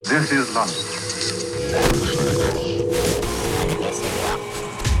This is London.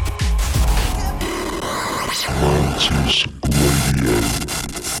 Mantis Radio.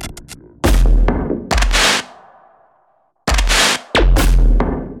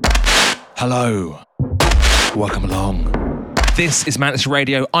 Hello, welcome along. This is Mantis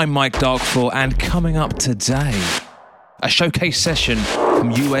Radio. I'm Mike Darkfloor, and coming up today, a showcase session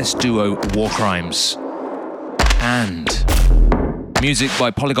from US duo Warcrimes, and music by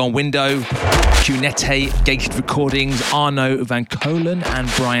Polygon Window, Cunete, Gated Recordings, Arno Van Kolen and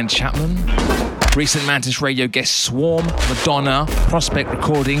Brian Chapman. Recent Mantis Radio guests Swarm, Madonna, Prospect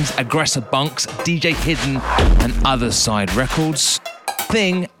Recordings, Aggressor Bunks, DJ Hidden and Other Side Records,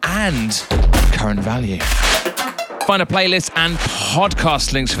 Thing and Current Value. Find a playlist and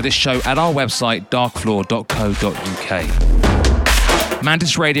podcast links for this show at our website darkfloor.co.uk.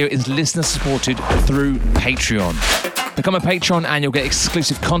 Mantis Radio is listener supported through Patreon. Become a patron and you'll get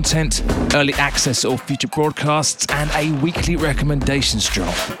exclusive content, early access to all future broadcasts and a weekly recommendations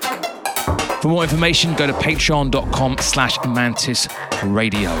drop. For more information, go to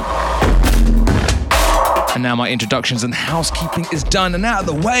patreon.com/mantisradio. And now my introductions and housekeeping is done, and out of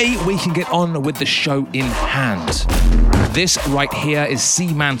the way, we can get on with the show in hand. This right here is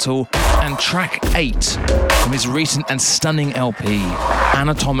Sea Mantle and track 8 from his recent and stunning LP,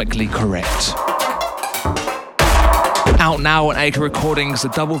 Anatomically Correct. Out now on Acre Recordings, the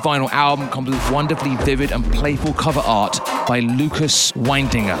double vinyl album comes with wonderfully vivid and playful cover art by Lucas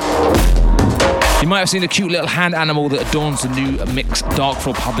Weindinger. You might have seen the cute little hand animal that adorns the new mix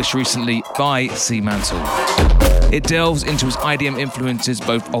Darkfloor published recently by Sea Mantle. It delves into his IDM influences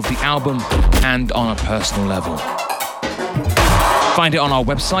both of the album and on a personal level. Find it on our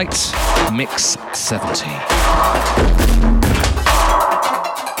website, Mix 70.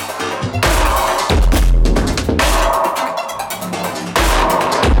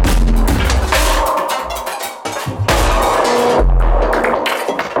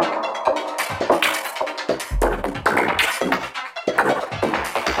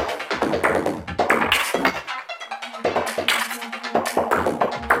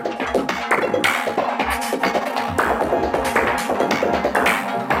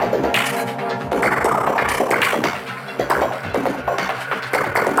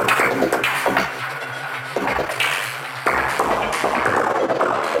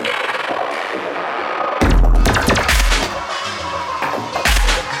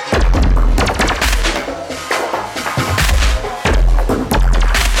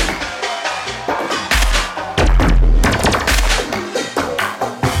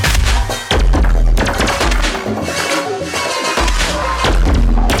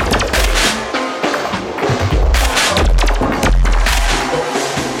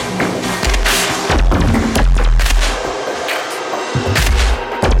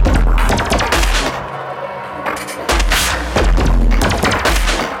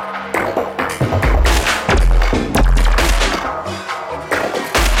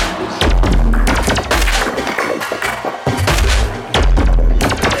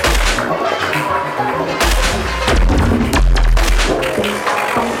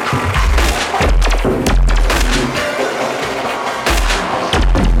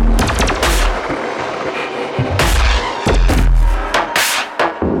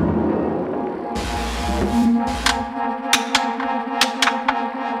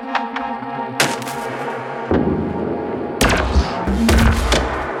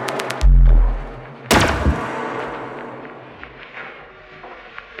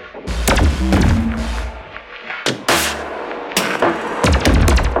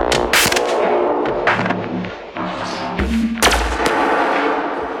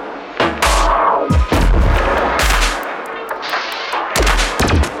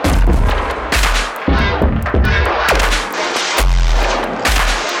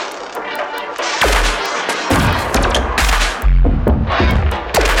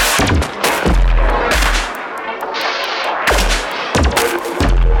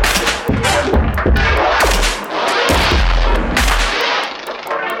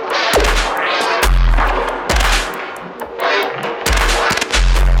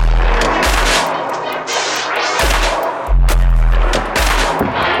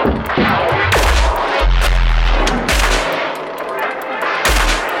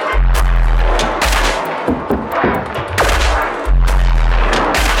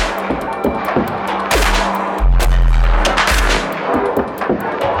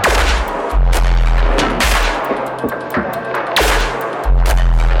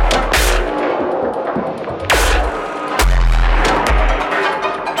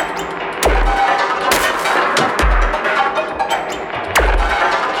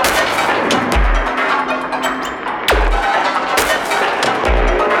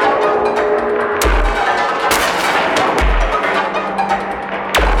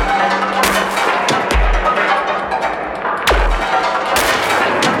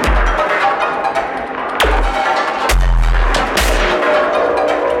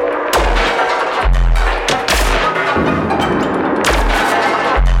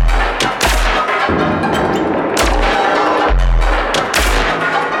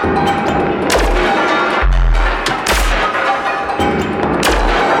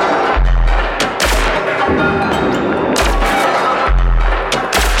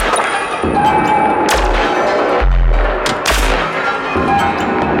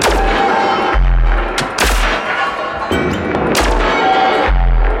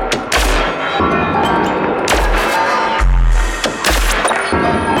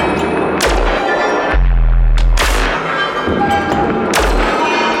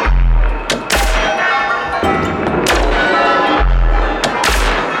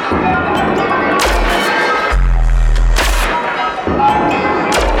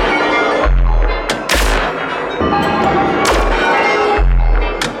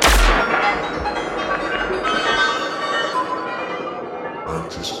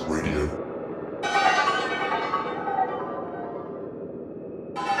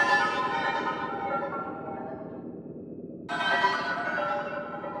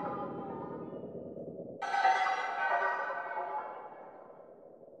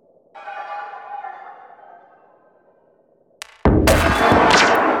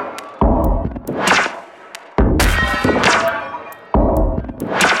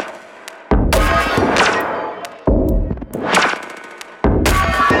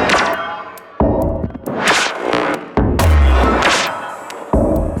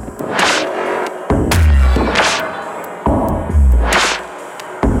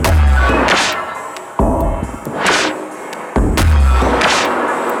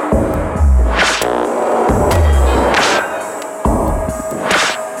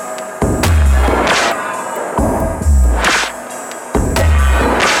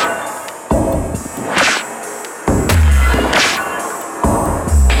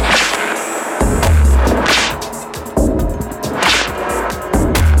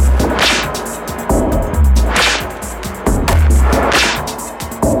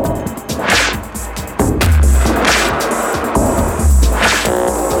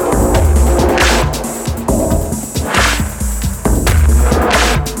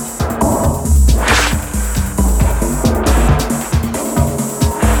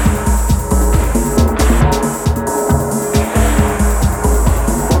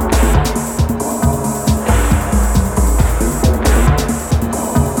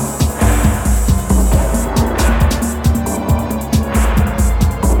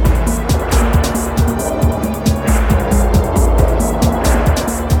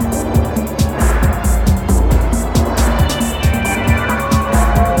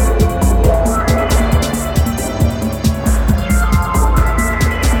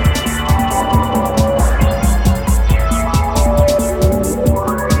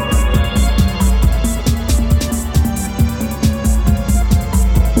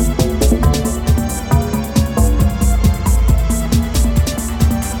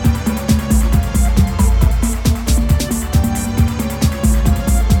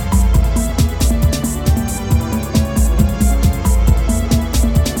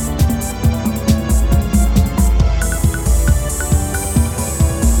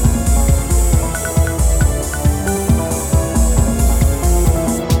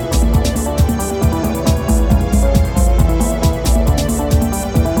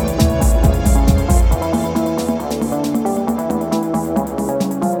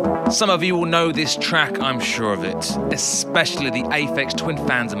 Some of you will know this track, I'm sure of it, especially the Aphex Twin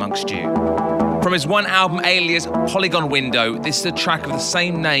fans amongst you. From his one album alias Polygon Window, this is a track of the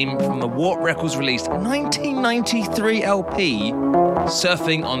same name from the Warp Records released 1993 LP,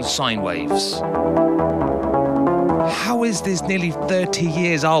 Surfing on Sine Waves. How is this nearly 30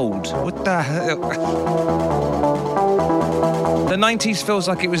 years old? What the hell? The 90s feels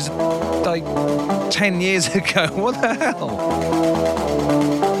like it was like 10 years ago. What the hell?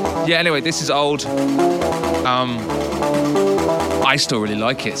 Yeah, anyway, this is old. I still really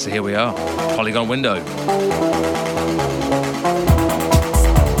like it, so here we are. Polygon Window.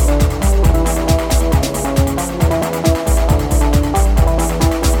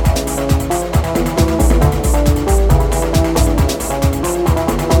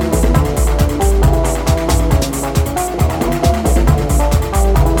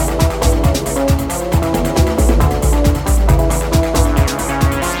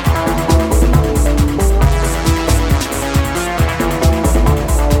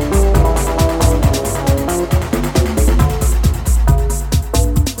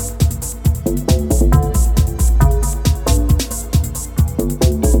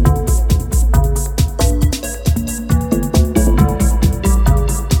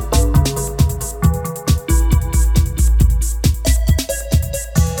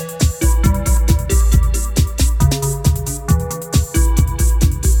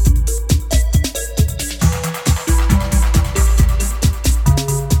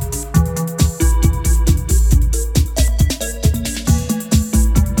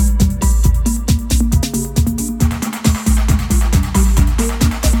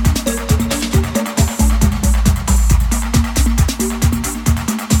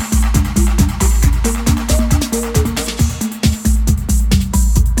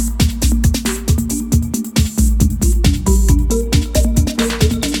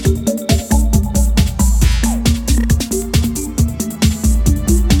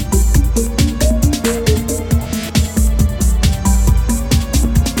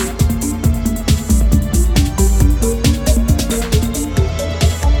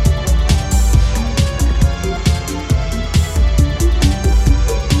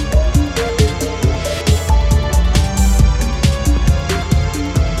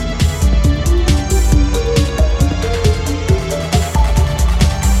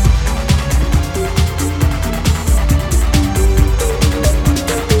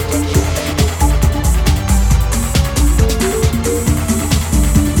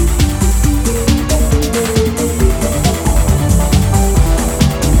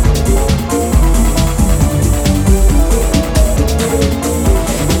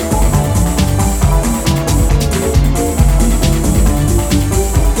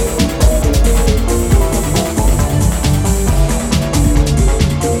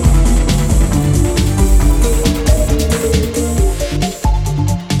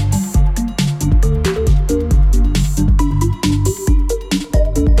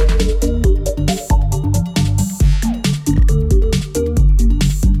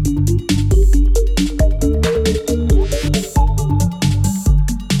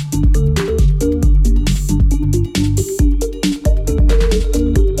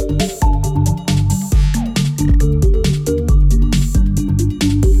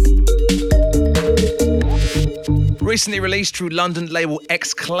 Recently released through London label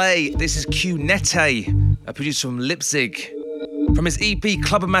X Clay, this is Q Nete, a producer from Leipzig. From his EP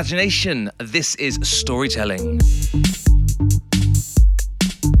Club Imagination, this is Storytelling.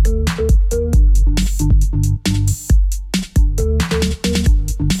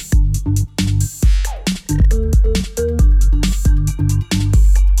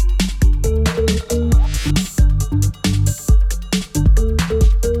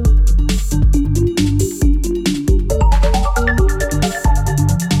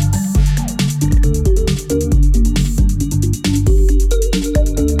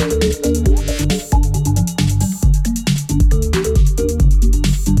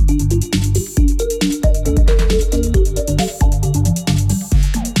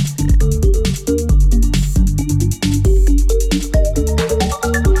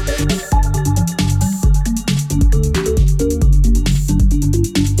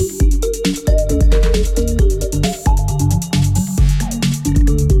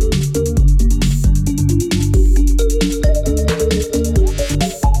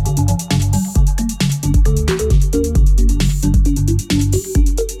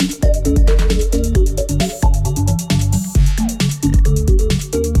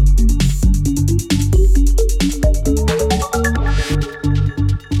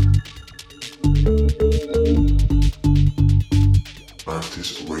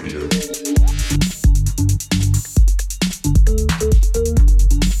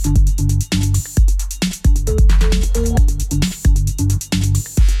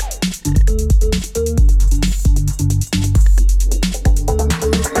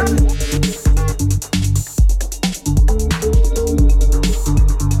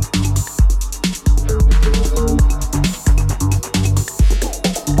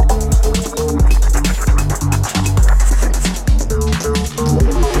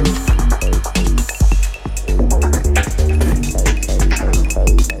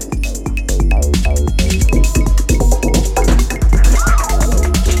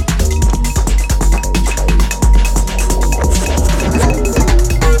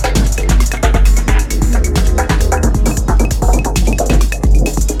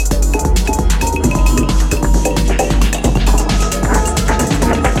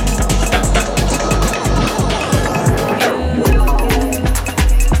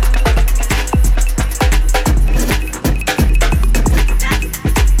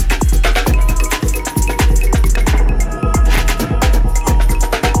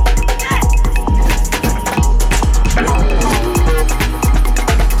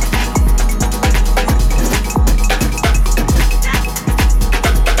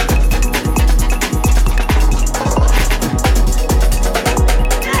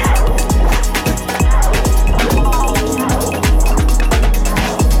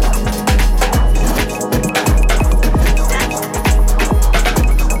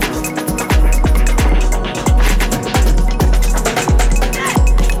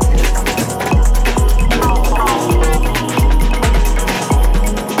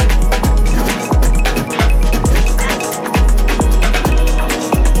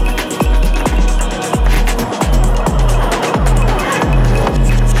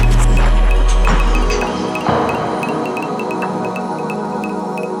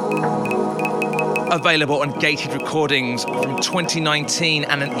 Available on Gated Recordings from 2019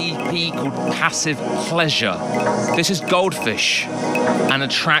 and an EP called Passive Pleasure. This is Goldfish and a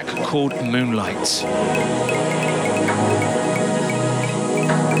track called Moonlight.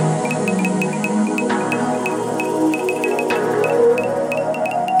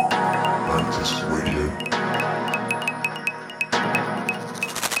 Mantis Radio.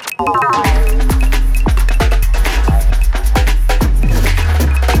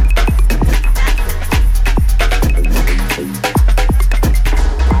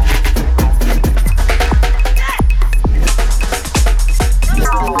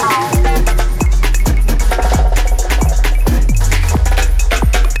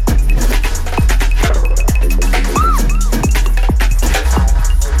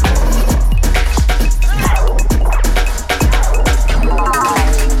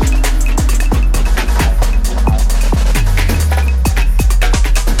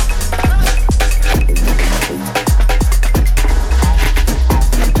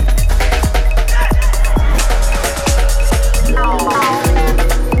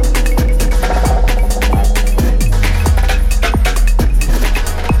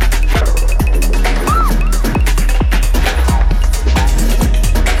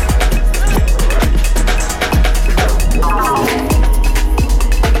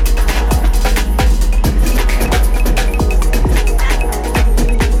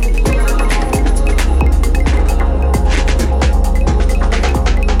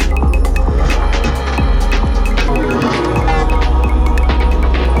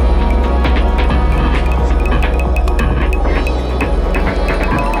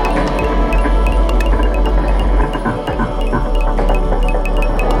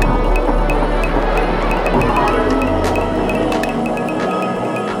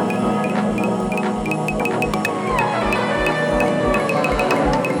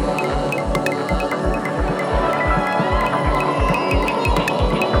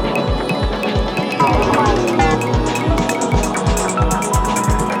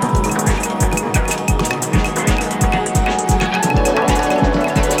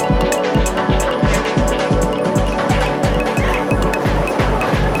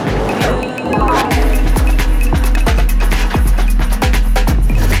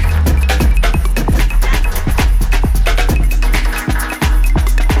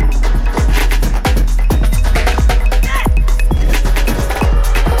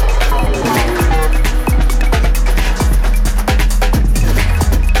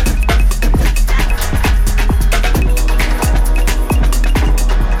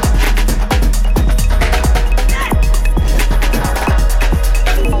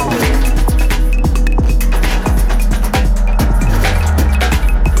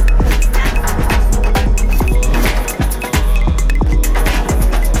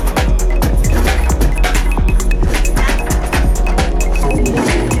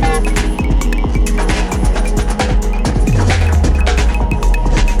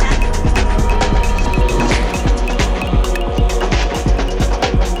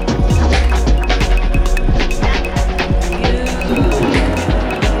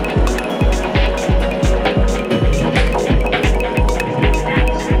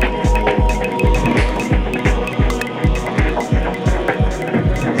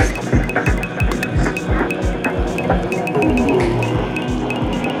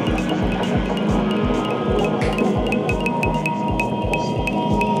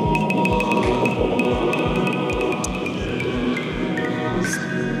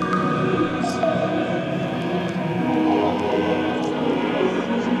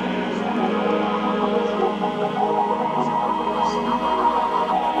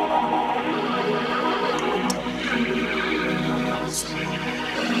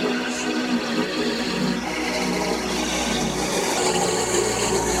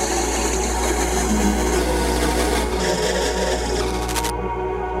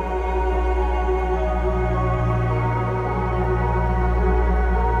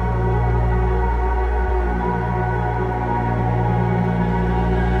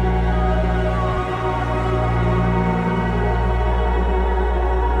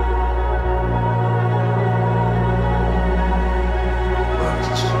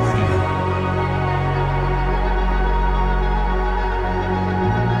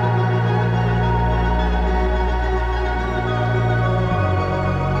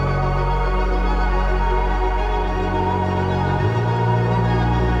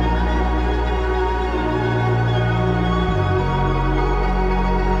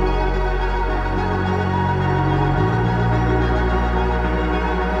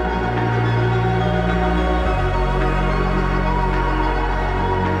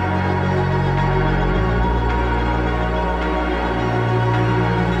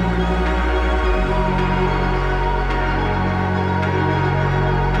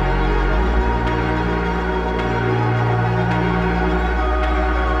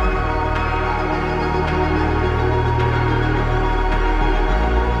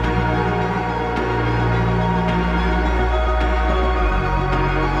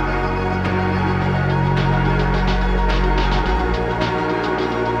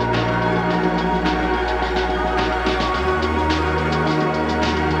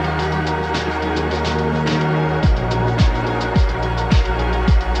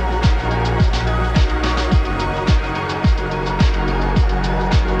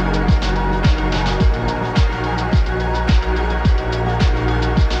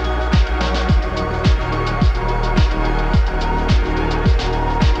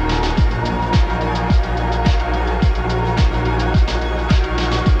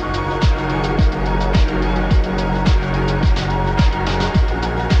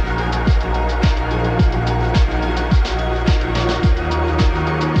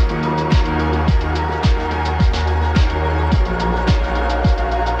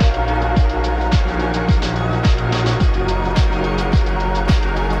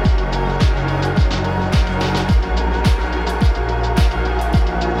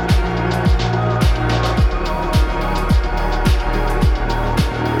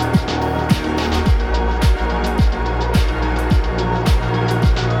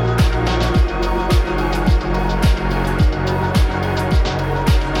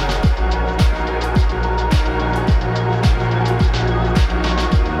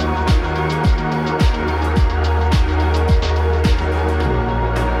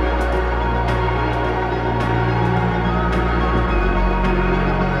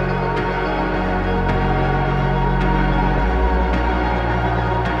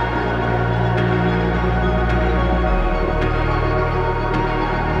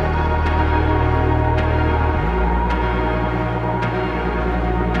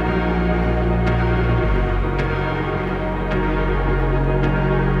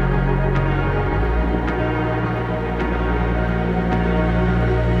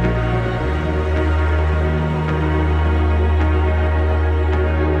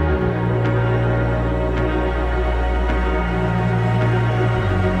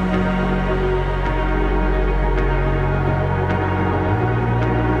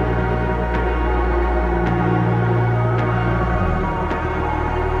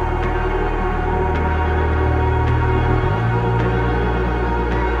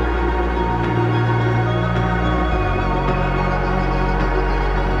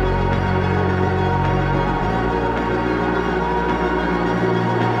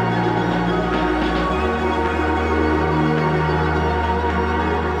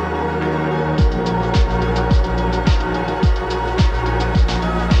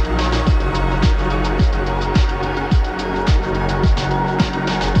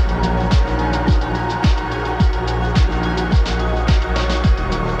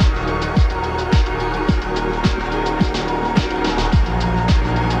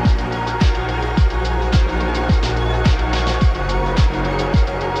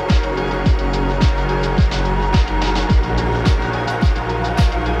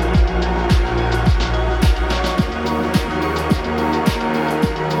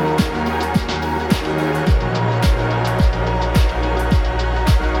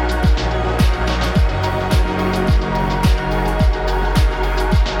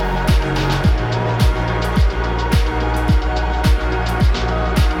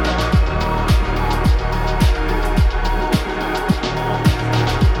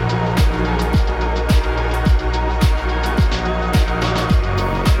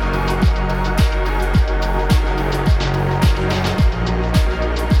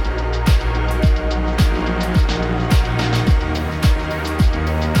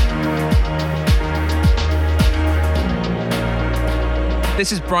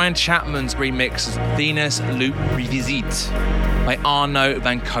 This is Brian Chapman's remix of Venus Loop Revisite by Arno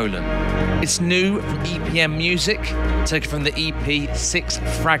van Kolen. It's new from EPM Music, taken from the EP 6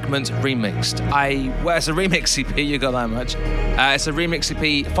 Fragment Remixed. It's a remix EP, you got that much. It's a remix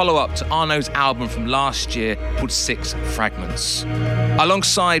EP follow-up to Arno's album from last year called 6 Fragments.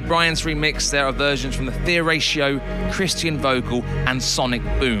 Alongside Brian's remix, there are versions from the Fear Ratio, Christian Vogel and Sonic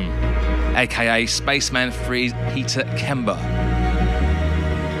Boom, aka Spaceman Freeze Peter Kemba.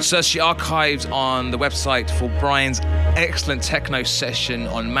 Search the archives on the website for Brian's excellent techno session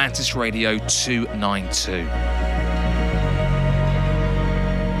on Mantis Radio 292.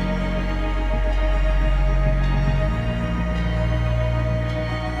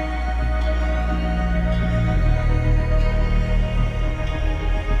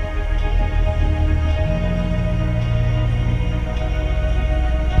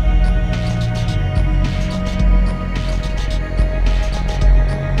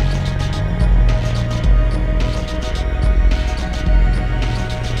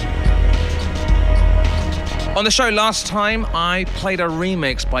 On the show last time, I played a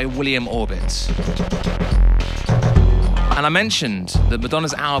remix by William Orbit. And I mentioned that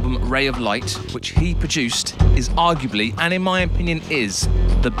Madonna's album Ray of Light, which he produced, is arguably, and in my opinion is,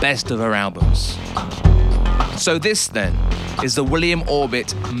 the best of her albums. So this then is the William Orbit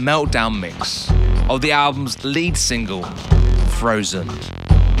Meltdown mix of the album's lead single, Frozen.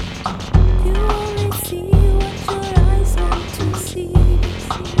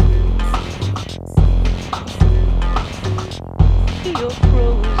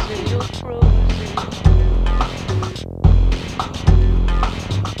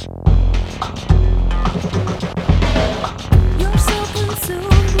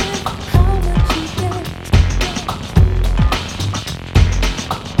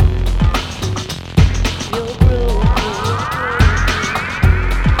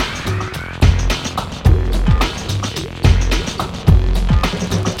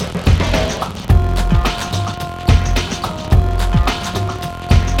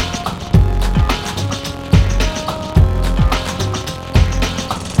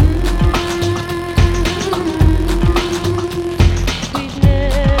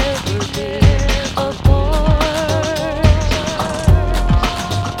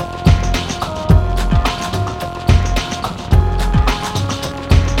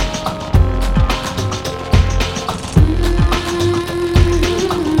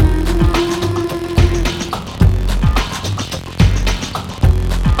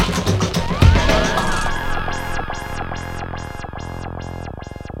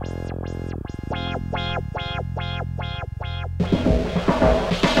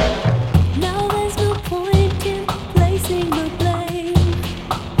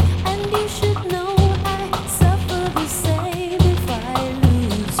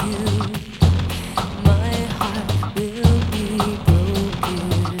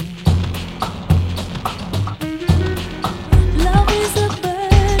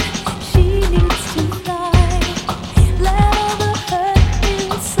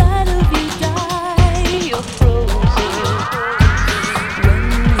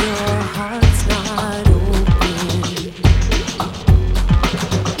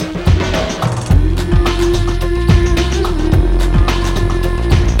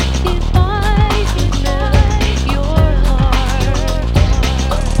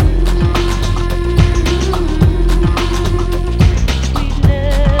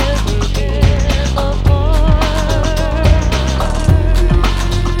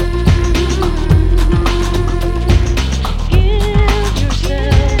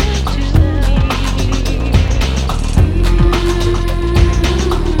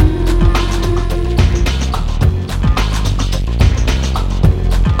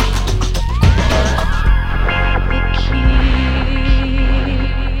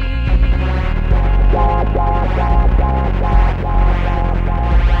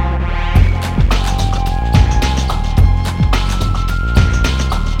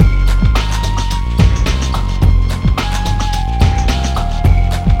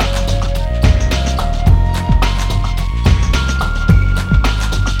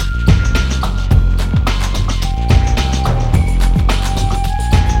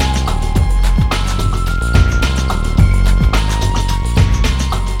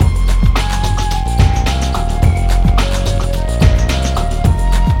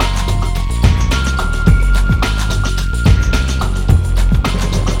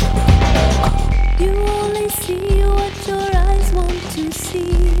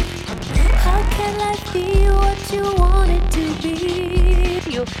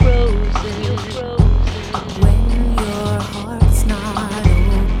 You're frozen when your heart's not open.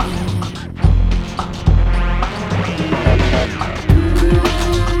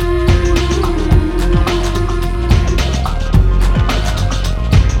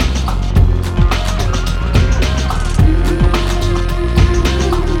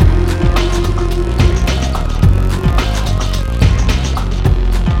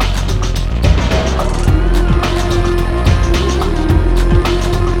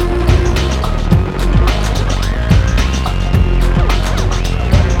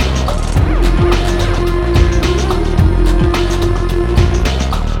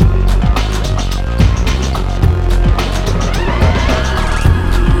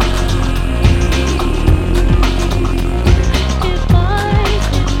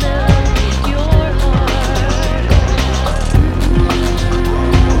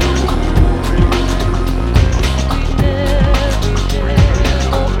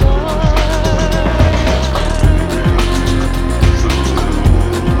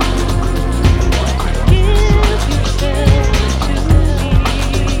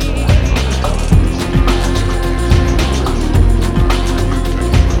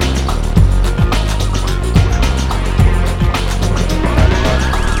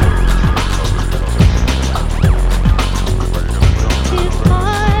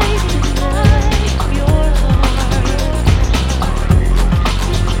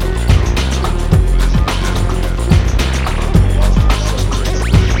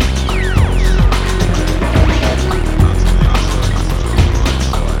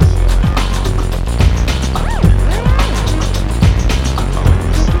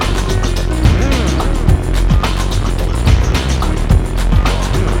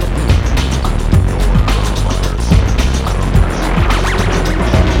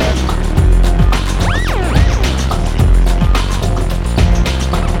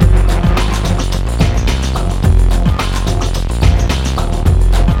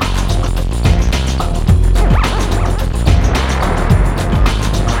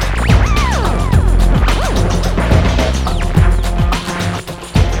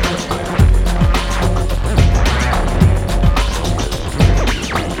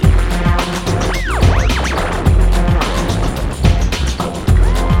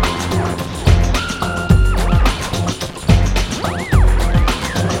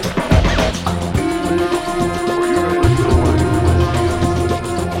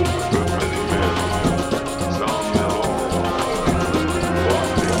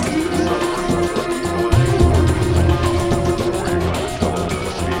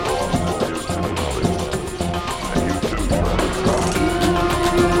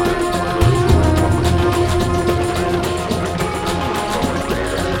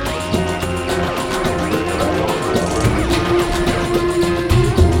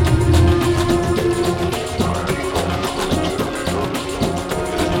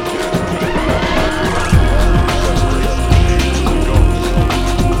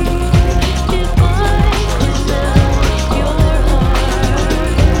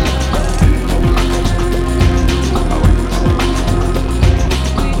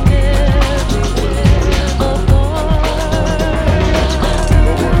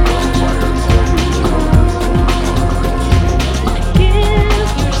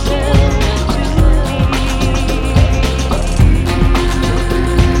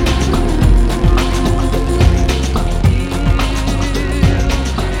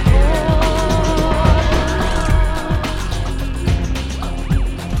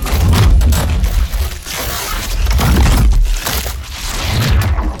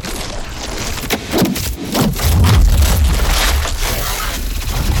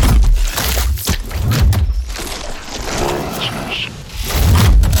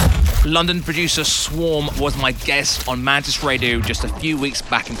 London producer Swarm was my guest on Mantis Radio just a few weeks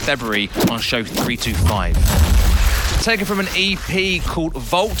back in February on show 325. Taken from an EP called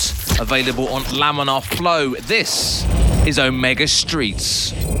Vault, available on Laminar Flow, this is Omega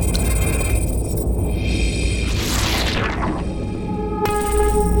Streets.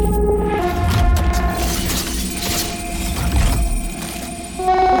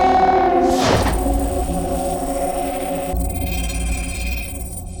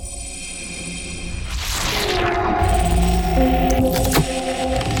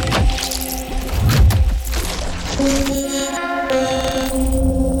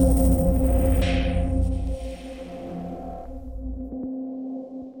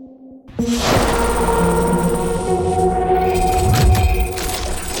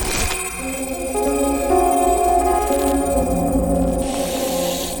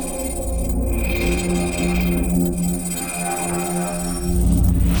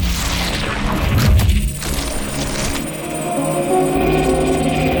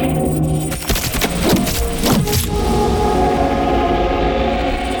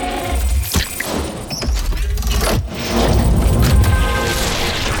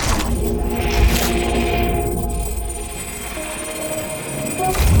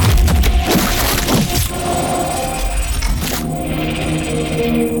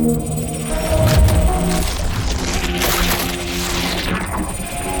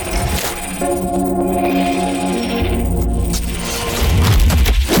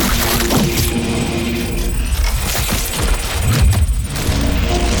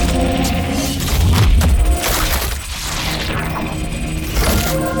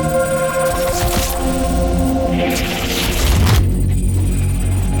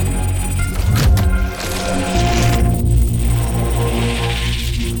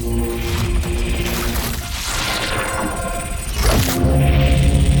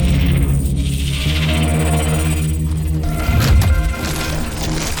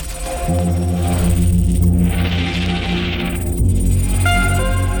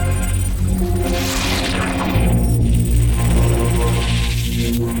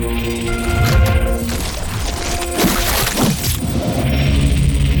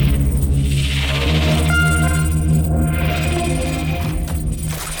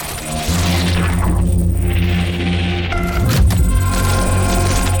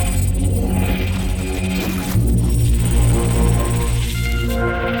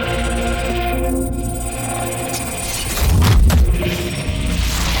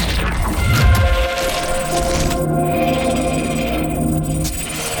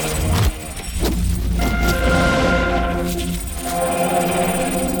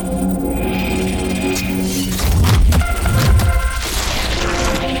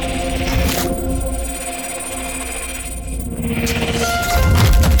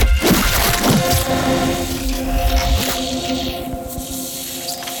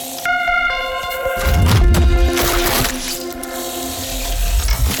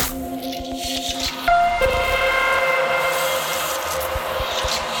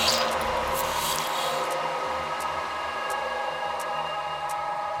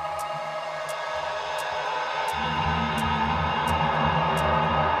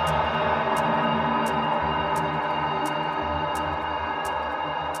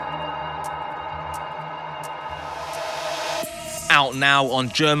 Out now on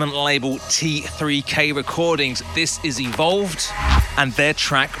German label T3K Recordings, this is Evolved and their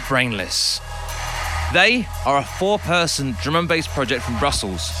track Brainless. They are a four-person drum and bass project from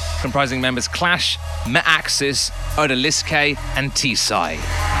Brussels, comprising members Clash, Metaxis, Odalisque and T-Sai.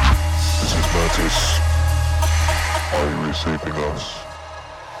 This is Mantis. Are you receiving us?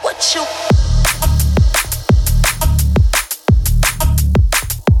 What you...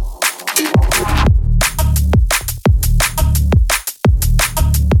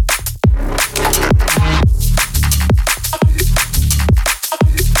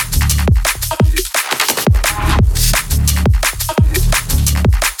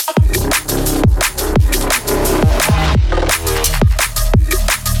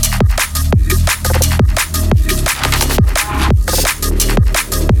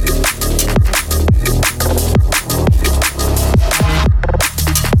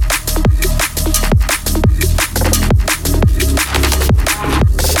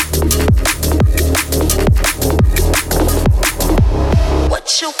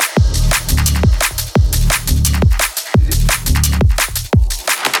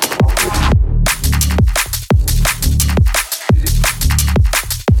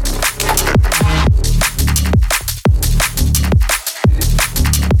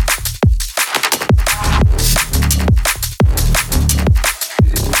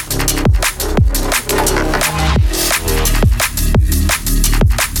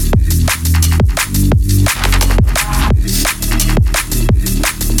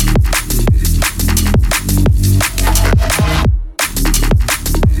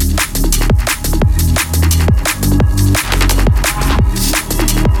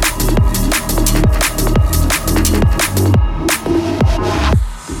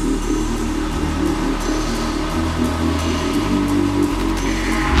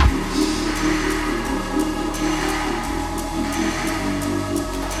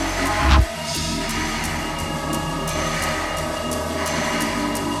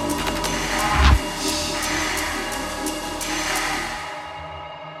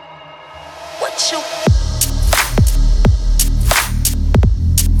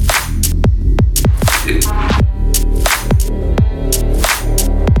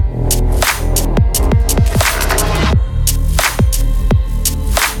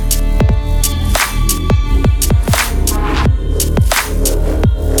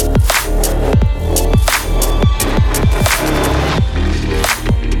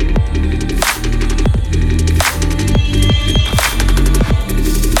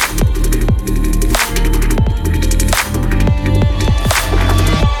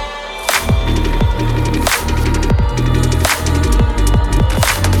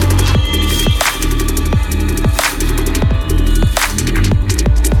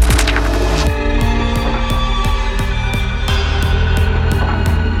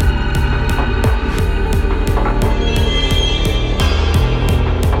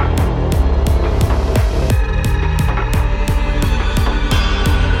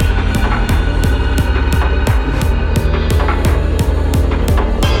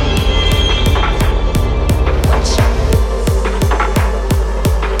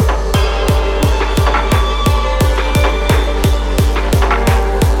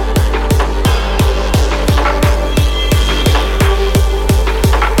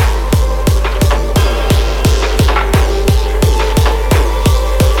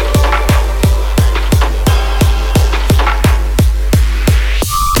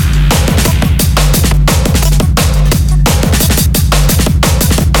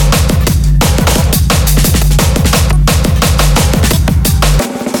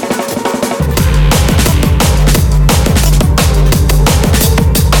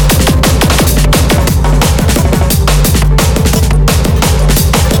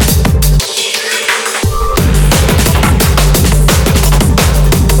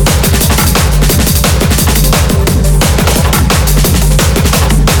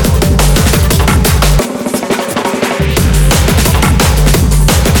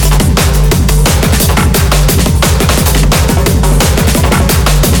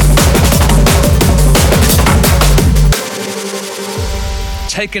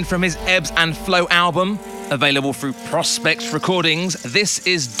 taken from his Ebbs and Flow album, available through Prospect Recordings. This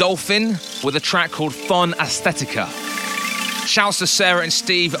is Dolphin with a track called Fon Aesthetica. Shouts to Sarah and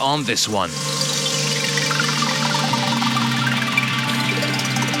Steve on this one.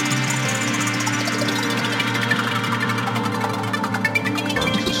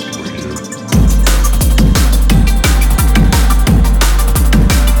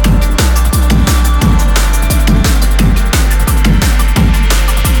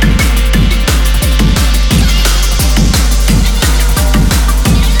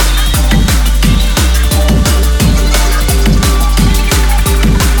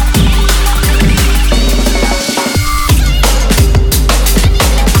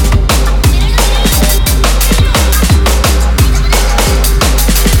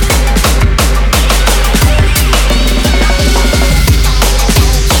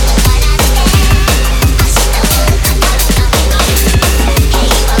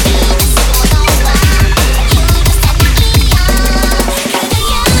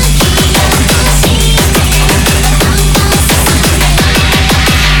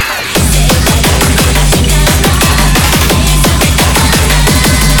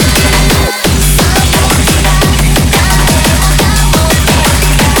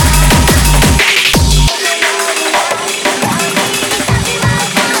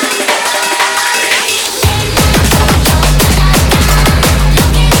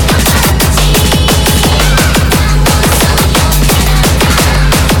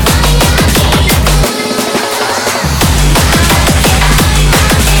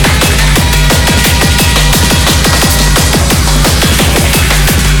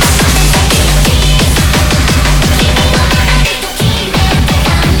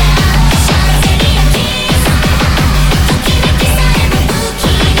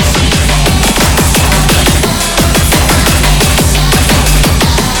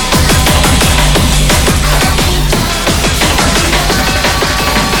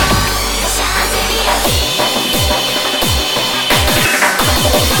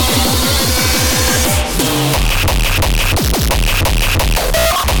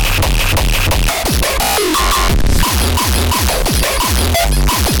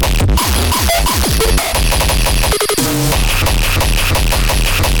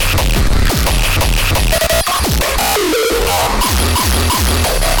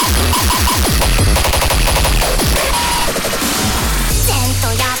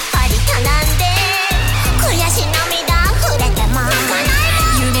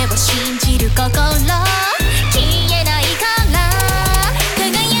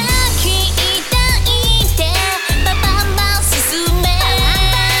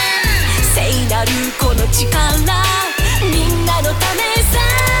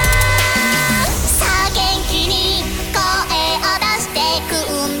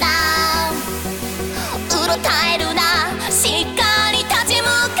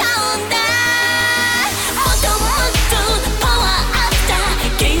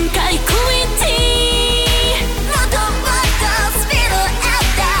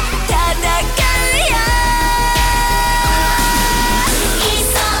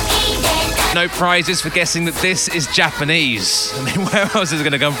 No prizes for guessing that this is Japanese. I mean, where else is it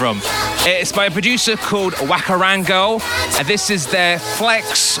going to come from? It's by a producer called Wakarango, and this is their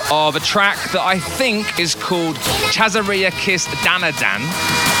flex of a track that I think is called Chazaria Kiss Danadan.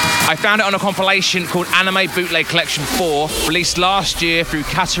 I found it on a compilation called Anime Bootleg Collection 4, released last year through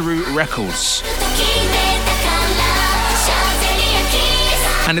Kataru Records.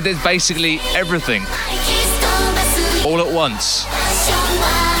 And it is basically everything, all at once.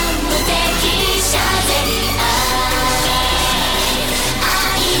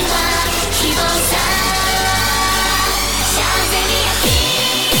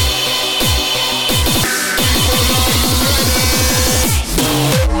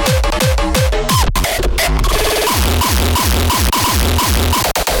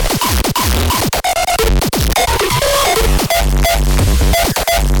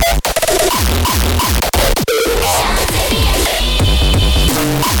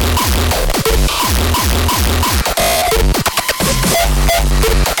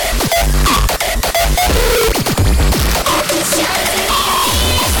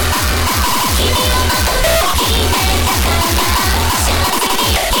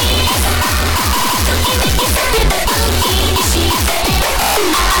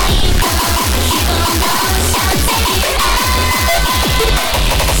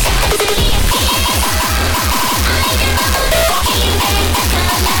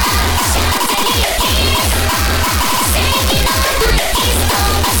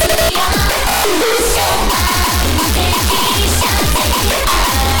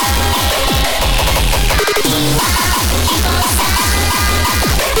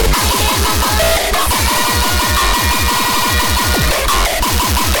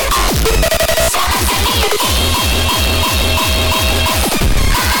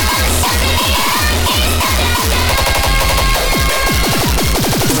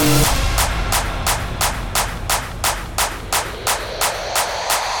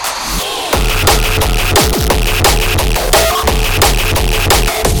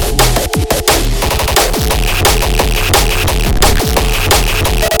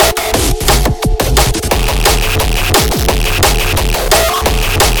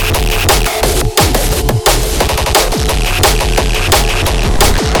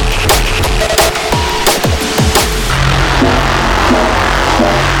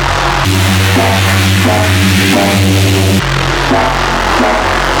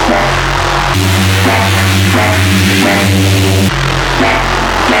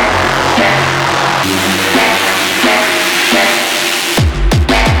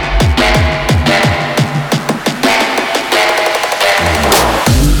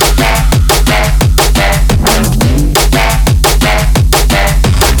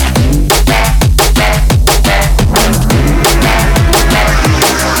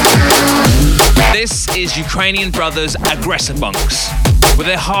 Ukrainian brothers Aggressor Bunks with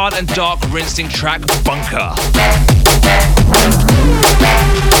their hard and dark rinsing track Bunker.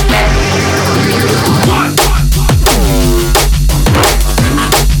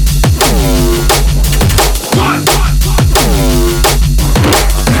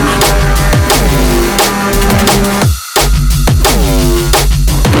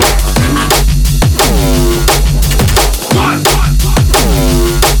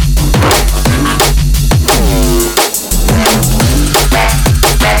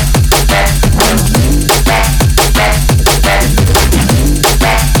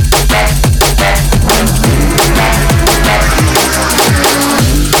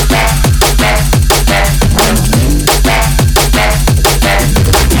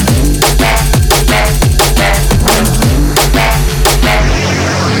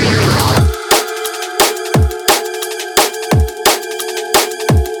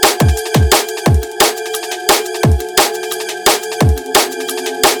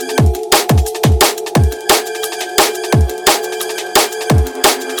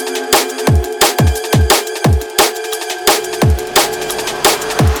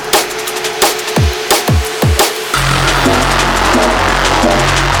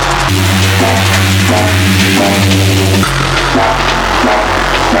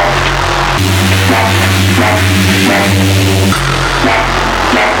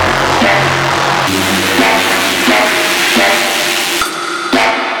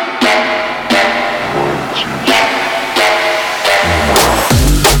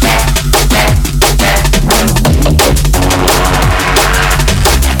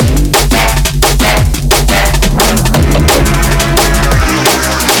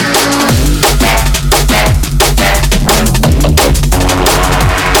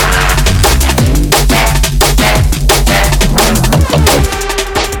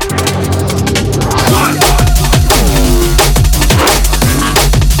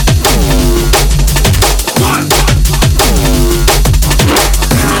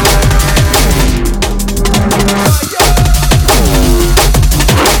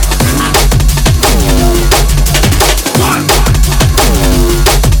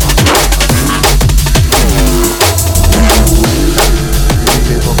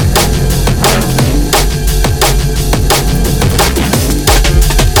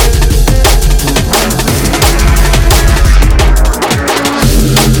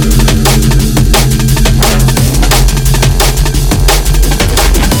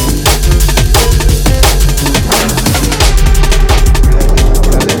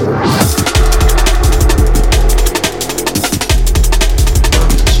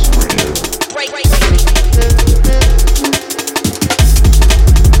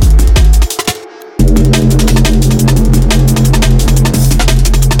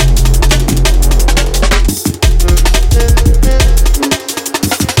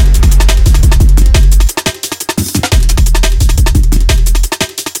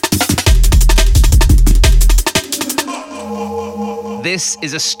 This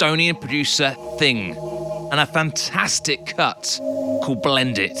is Estonian producer Thing and a fantastic cut called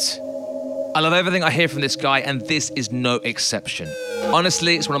Blend It. I love everything I hear from this guy, and this is no exception.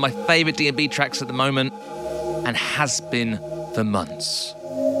 Honestly, it's one of my favorite D&B tracks at the moment and has been for months.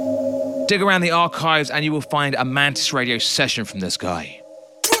 Dig around the archives and you will find a Mantis radio session from this guy.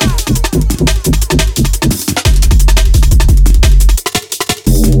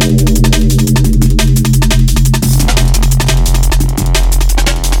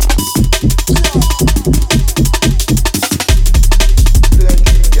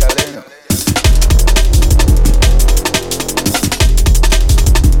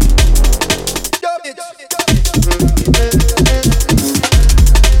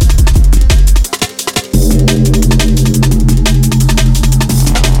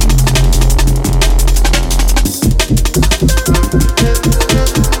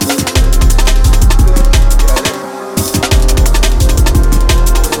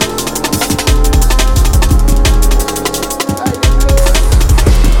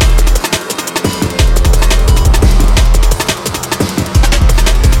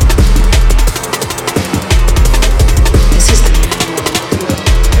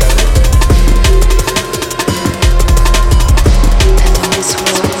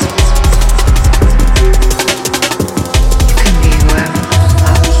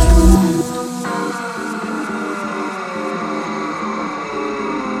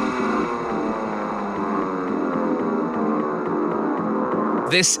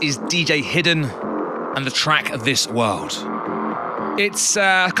 This is DJ Hidden and the track This World. It's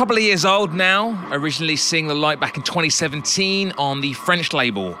a couple of years old now, originally seeing the light back in 2017 on the French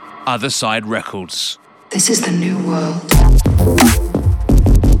label Other Side Records. This is the new world.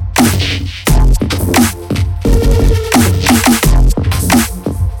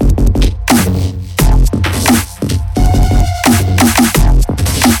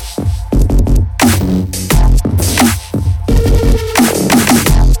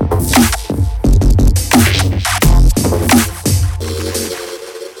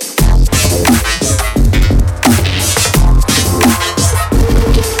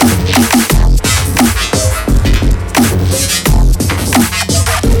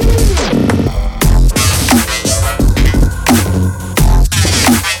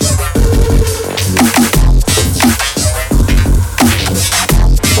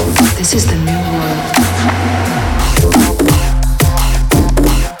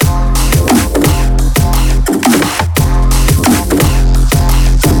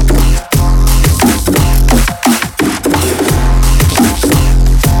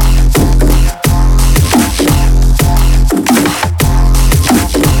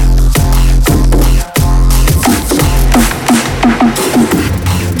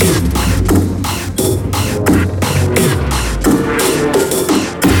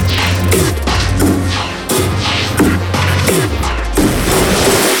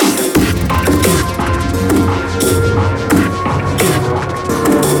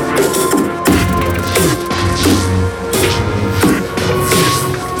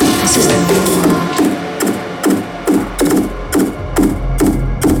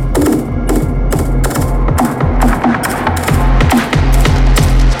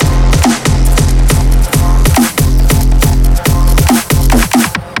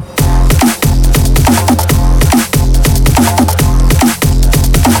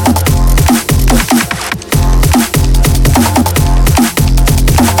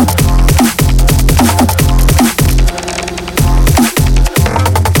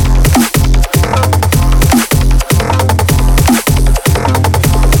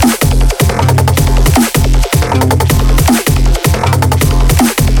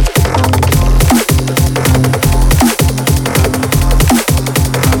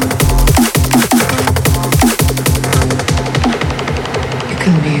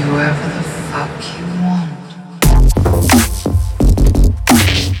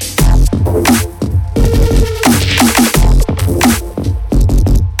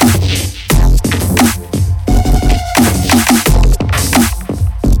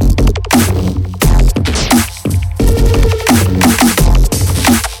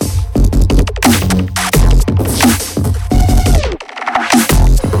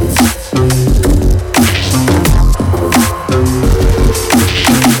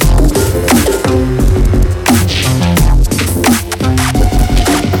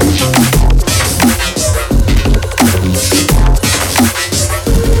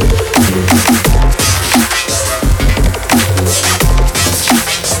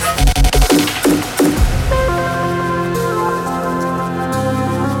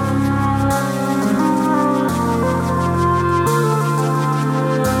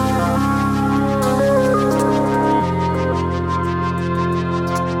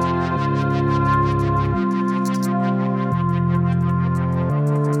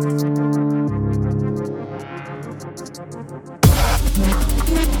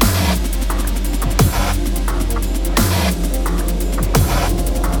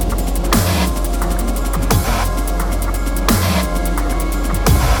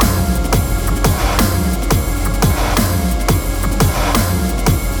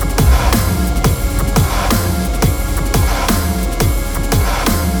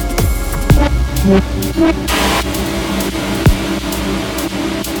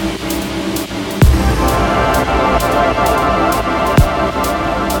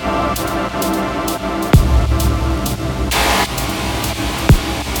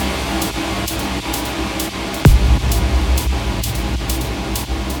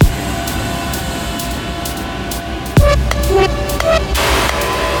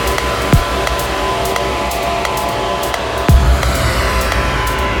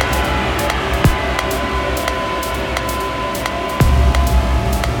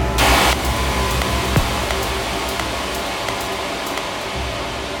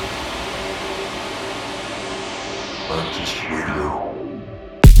 Mantis Radio.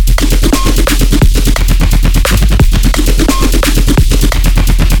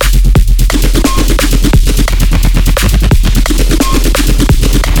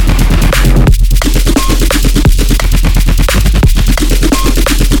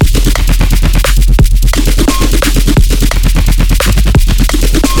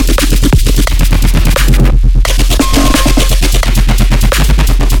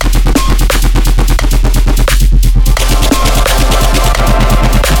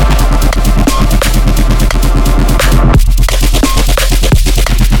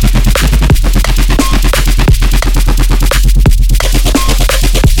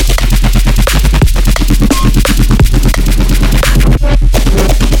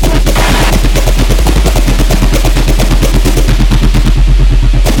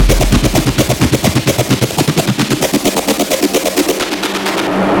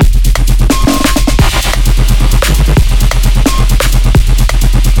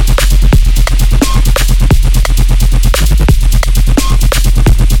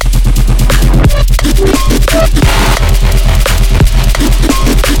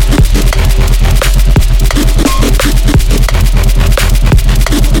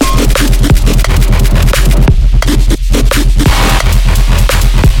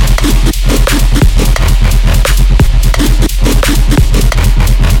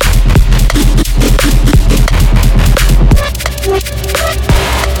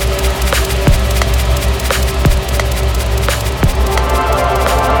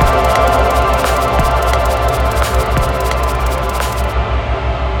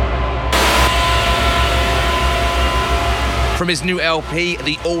 From his new LP,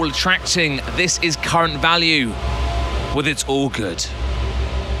 The All Attracting, this is Current Value with It's All Good.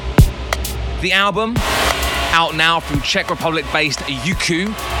 The album, out now from Czech Republic-based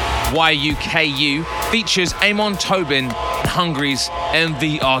Yuku, Y-U-K-U, features Amon Tobin and Hungary's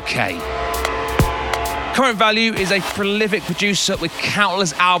MVRK. Current Value is a prolific producer with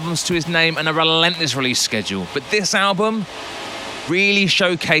countless albums to his name and a relentless release schedule, but this album really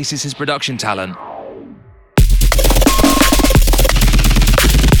showcases his production talent.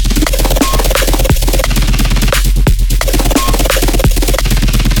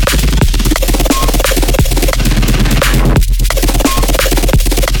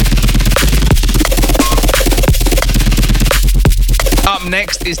 Up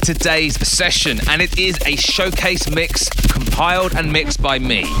next is today's session, and it is a showcase mix compiled and mixed by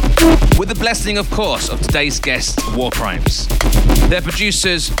me, with the blessing, of course, of today's guest, Warcrimes. They're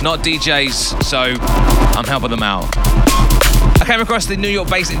producers, not DJs, so I'm helping them out. I came across the New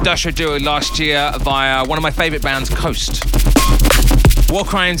York-based industrial duo last year via one of my favourite bands, Coast.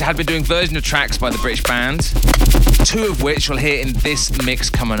 Warcrimes had been doing version of tracks by the British band, two of which you'll hear in this mix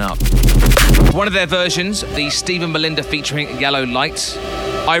coming up. One of their versions, the Stephen Melinda featuring Yellow Light,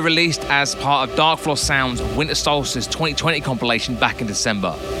 I released as part of Dark Floor Sound's Winter Solstice 2020 compilation back in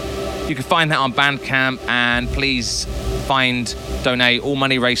December. You can find that on Bandcamp, and please donate. All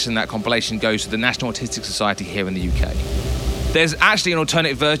money raised in that compilation goes to the National Autistic Society here in the UK. There's actually an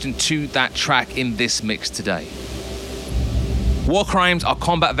alternate version to that track in this mix today. Warcrimes are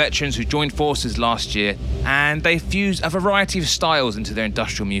combat veterans who joined forces last year, and they fuse a variety of styles into their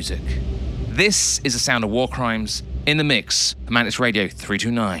industrial music. This is the sound of Warcrimes in the mix for Mantis Radio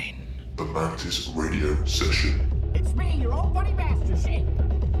 329. The Mantis Radio Session. It's me, your old buddy Master Shake.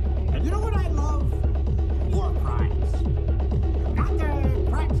 And you know what I love? War crimes. Not the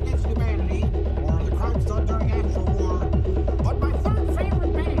crimes against humanity, or the crimes done during actual war, but my third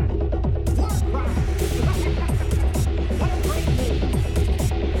favorite band, War Crimes. What a great name.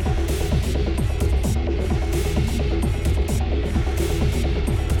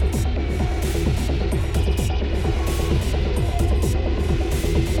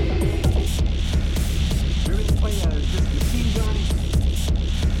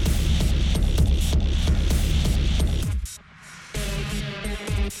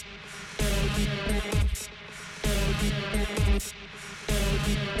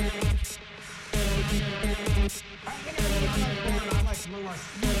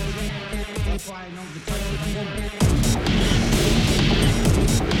 That's why I know the touch of a woman.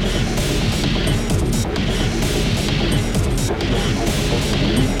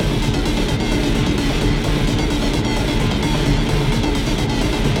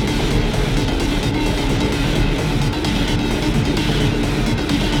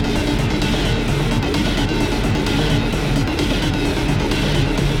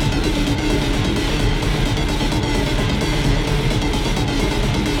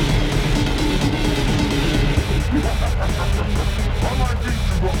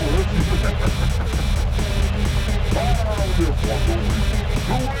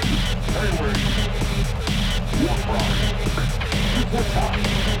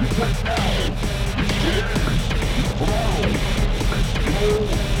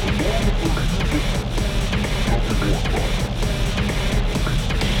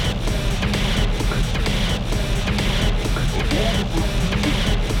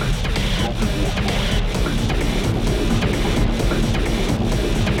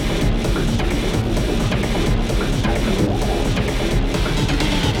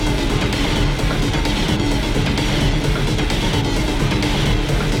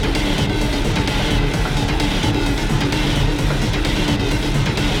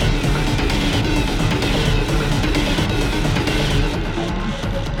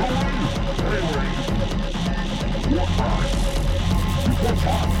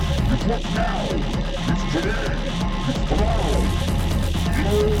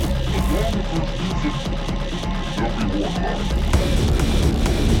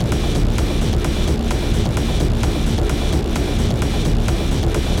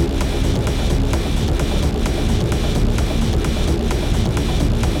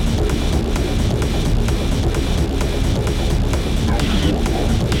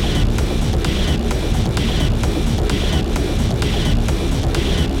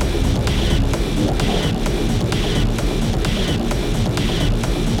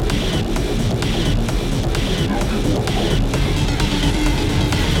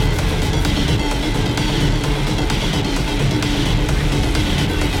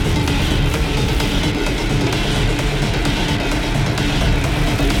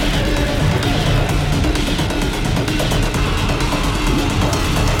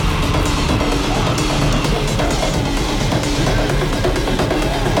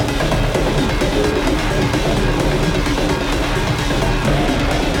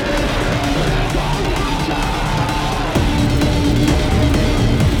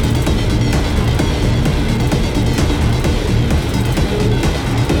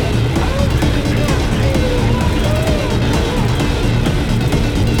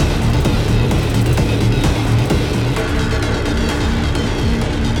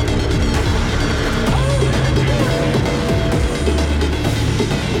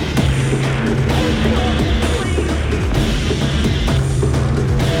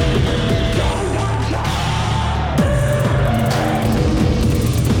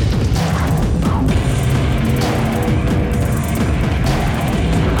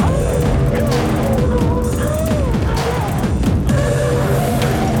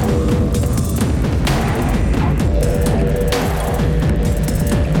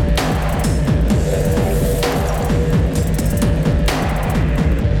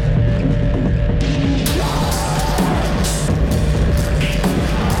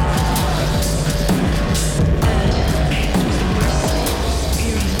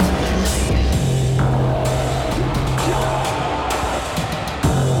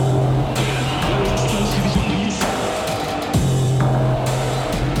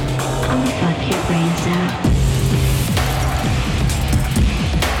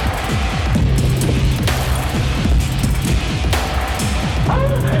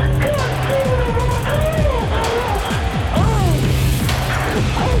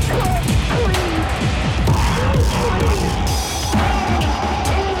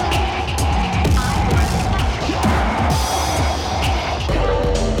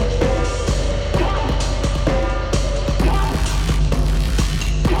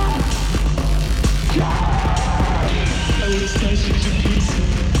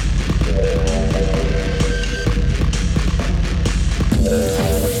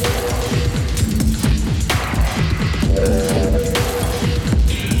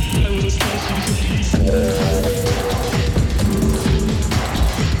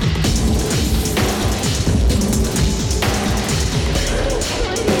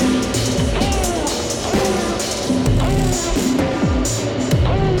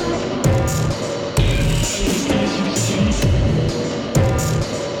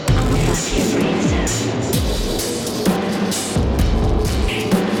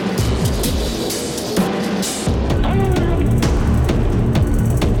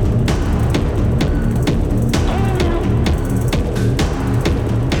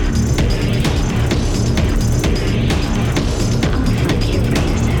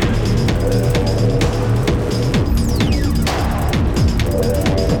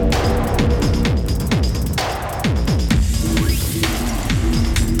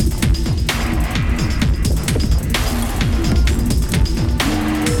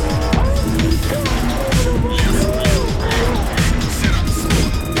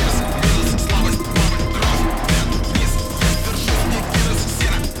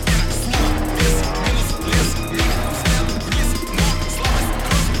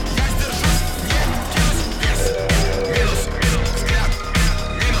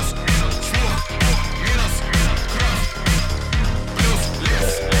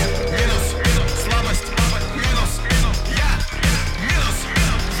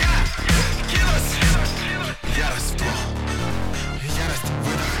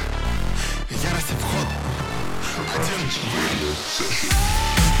 Mantis Radio Session.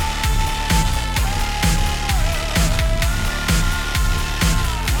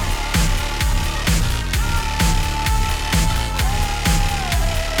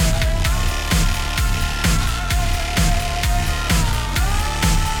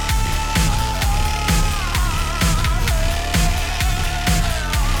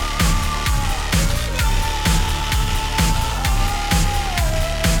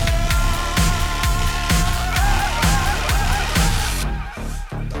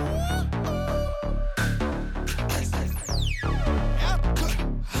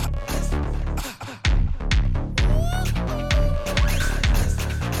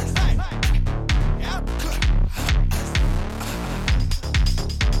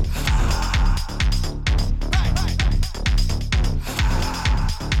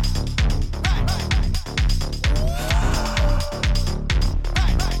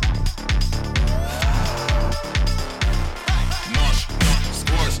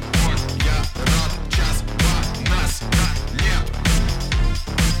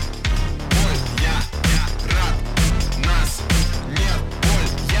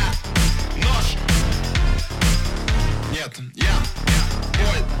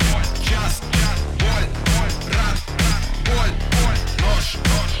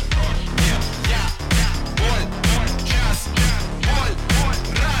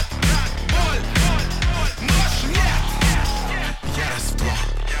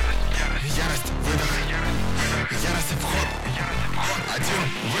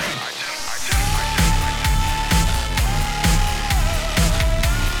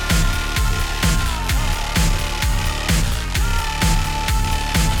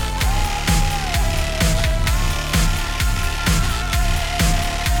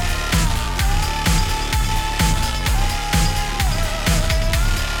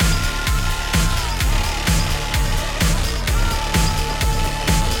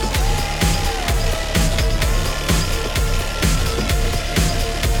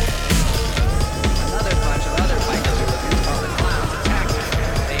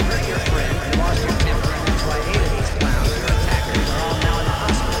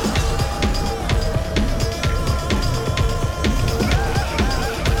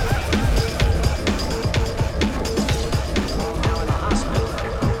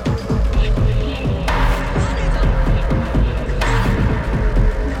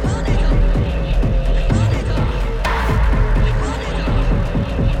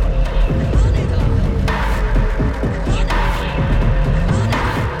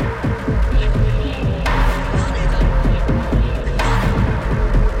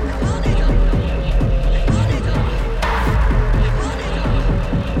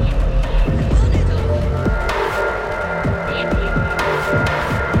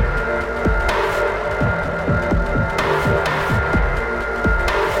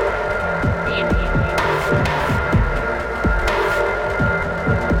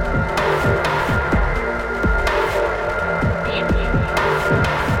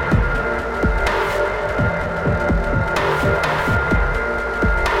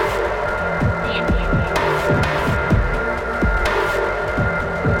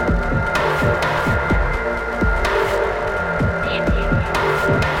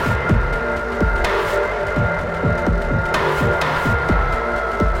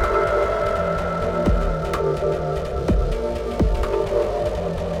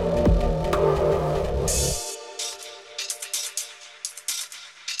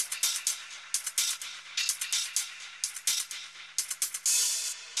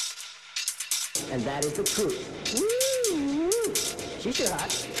 And that is the truth. Woo! She's too hot.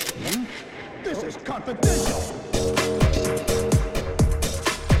 This is confidential.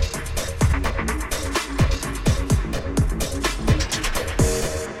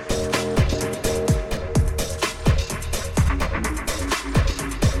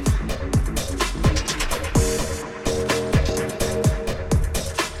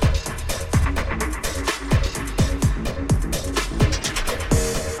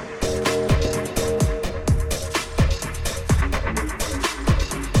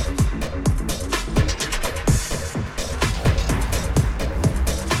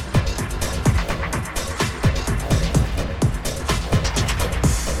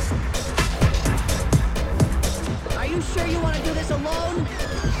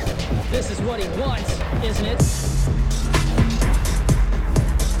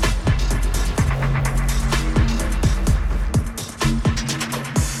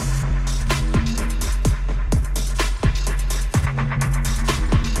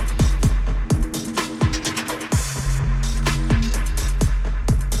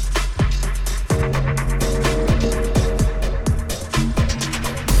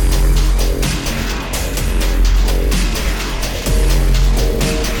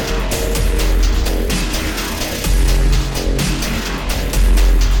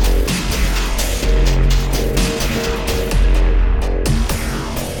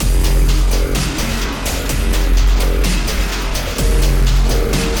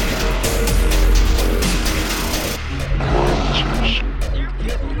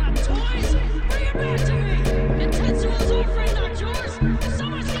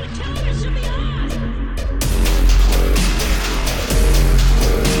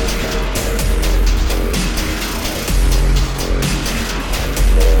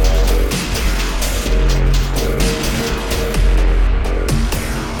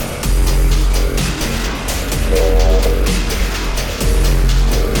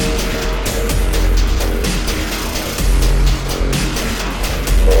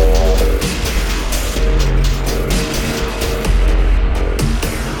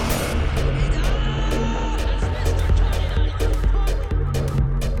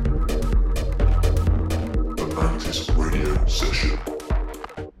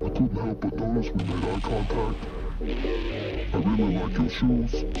 couldn't help but notice we made eye contact. I really like your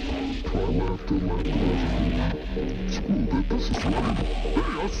shoes. So I laughed and laughed and screw it, this is lame.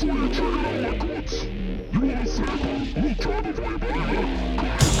 Hey, I saw you checking out my goods. You wanna sample? We'll try before you buy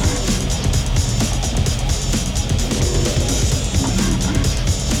one.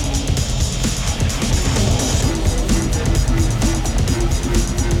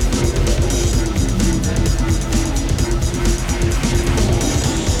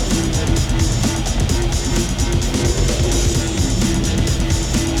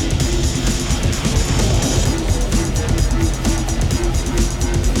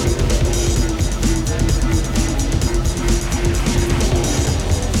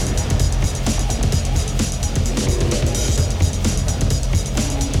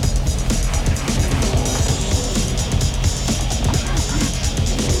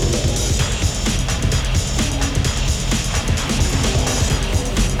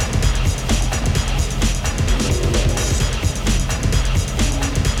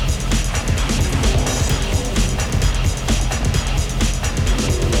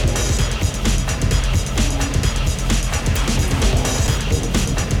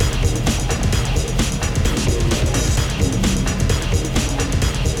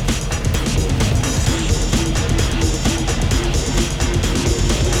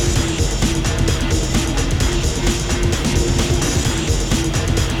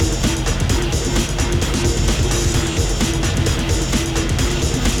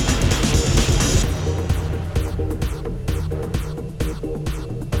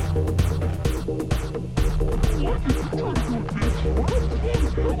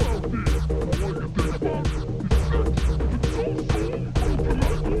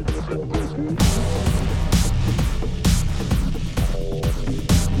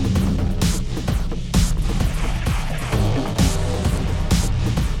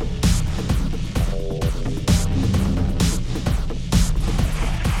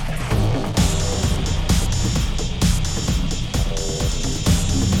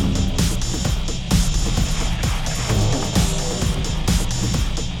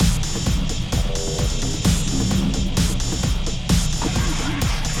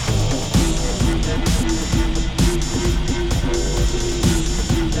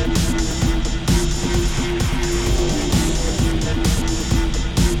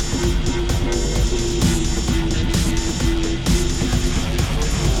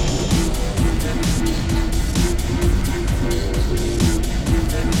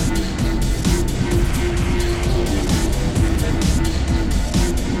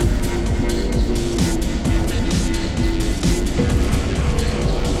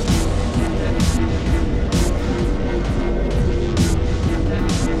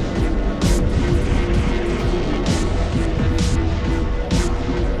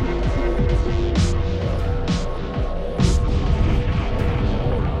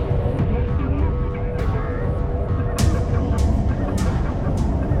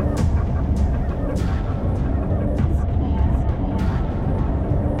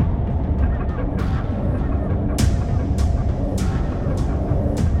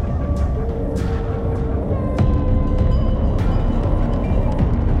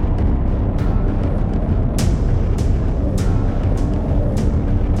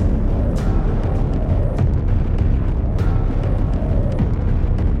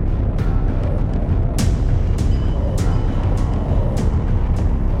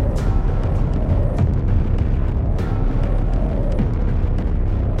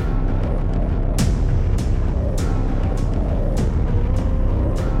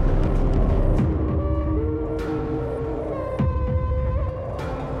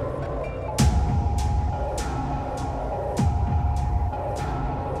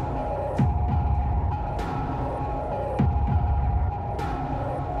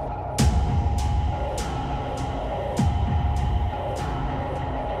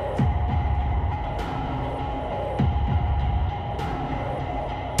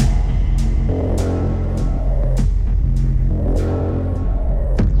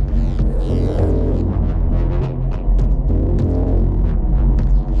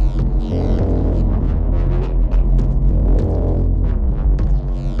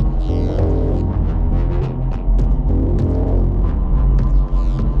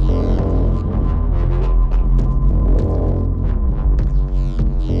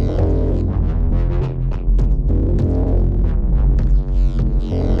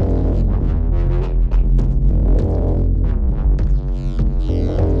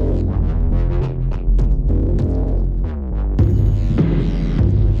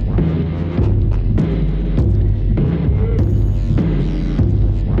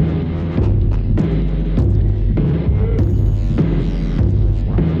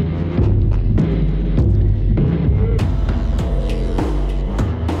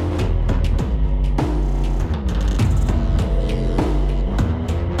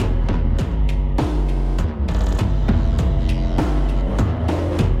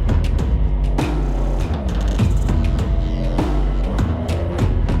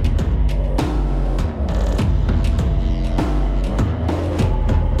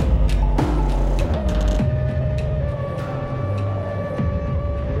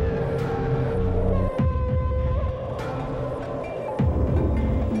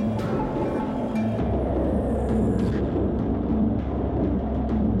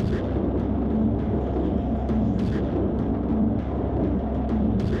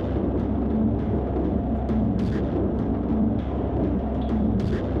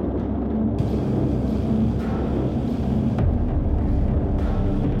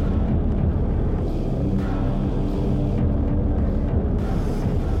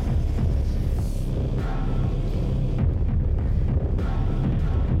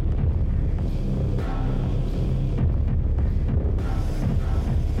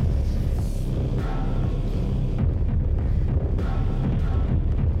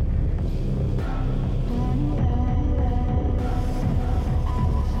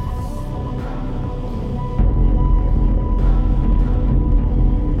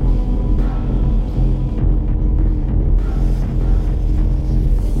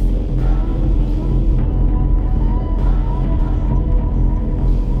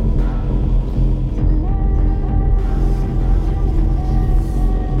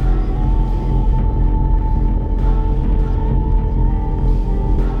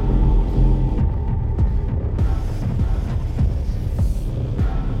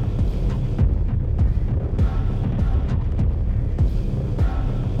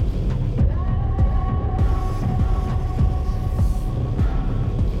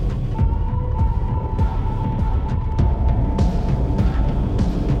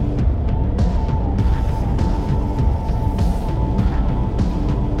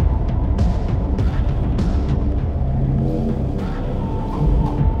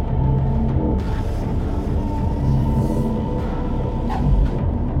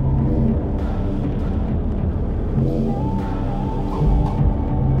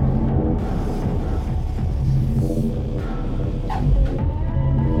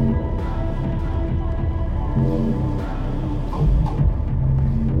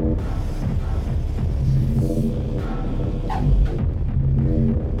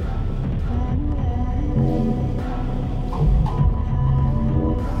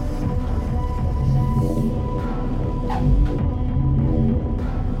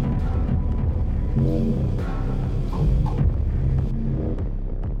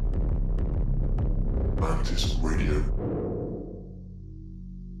 Mantis Radio.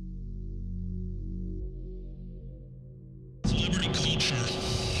 Celebrity culture.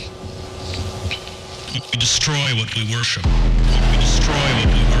 We destroy what we worship. We destroy what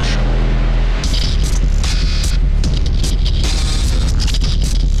we worship.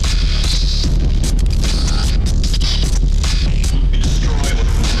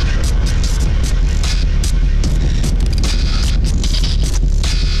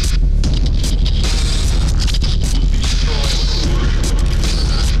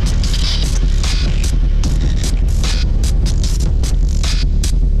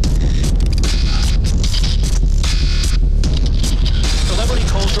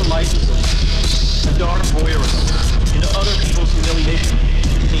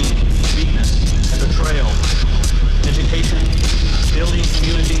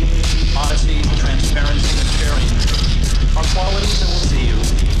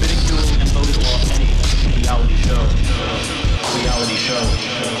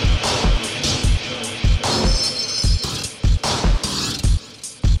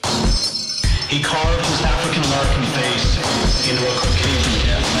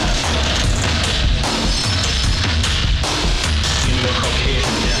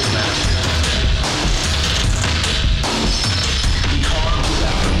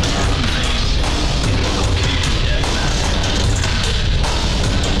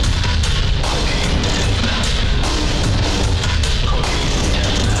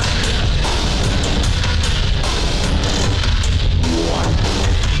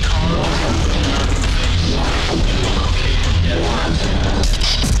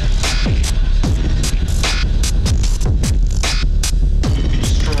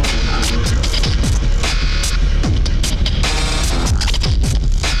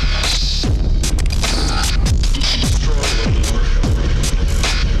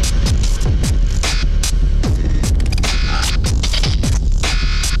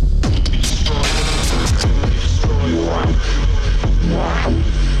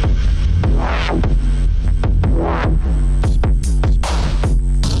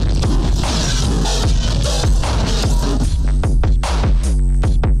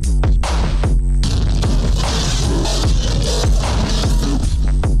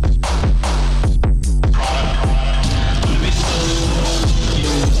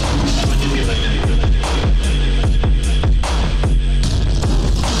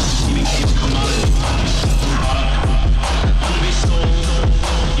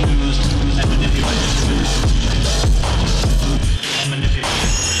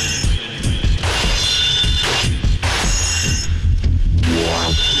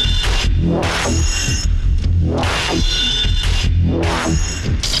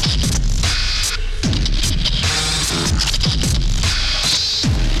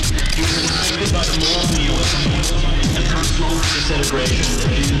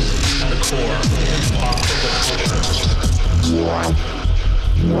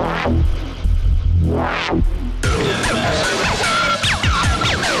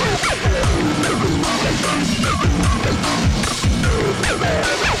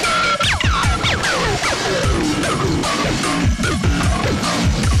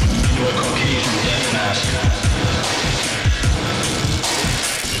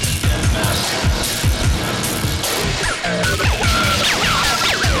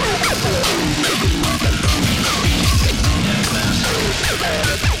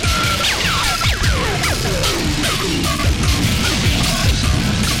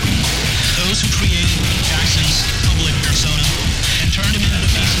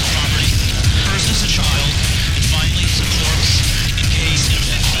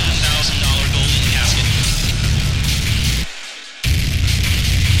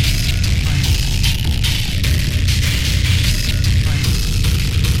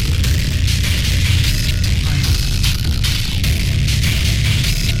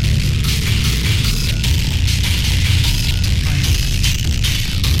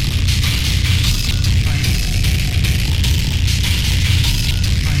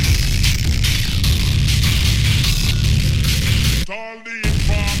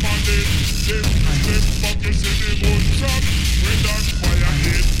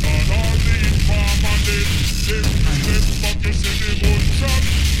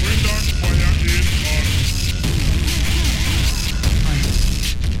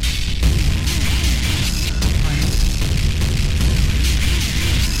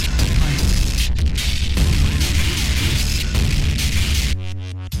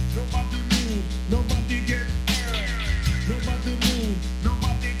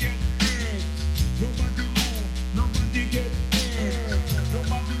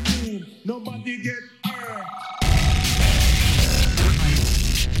 Nobody get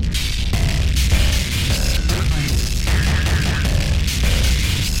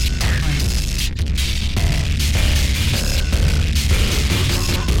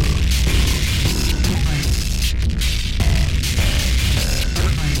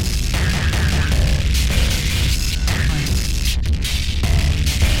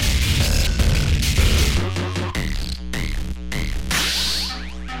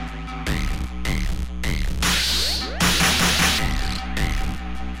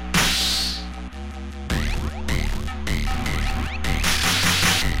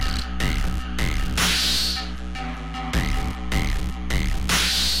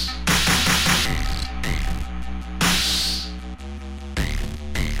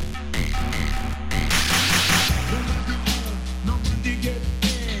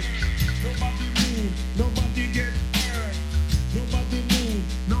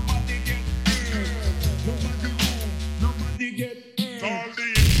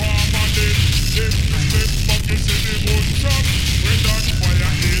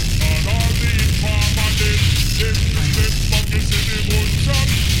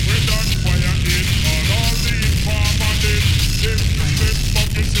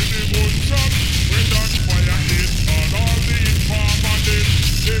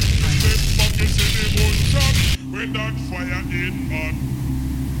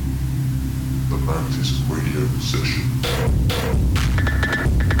Mantis radio session.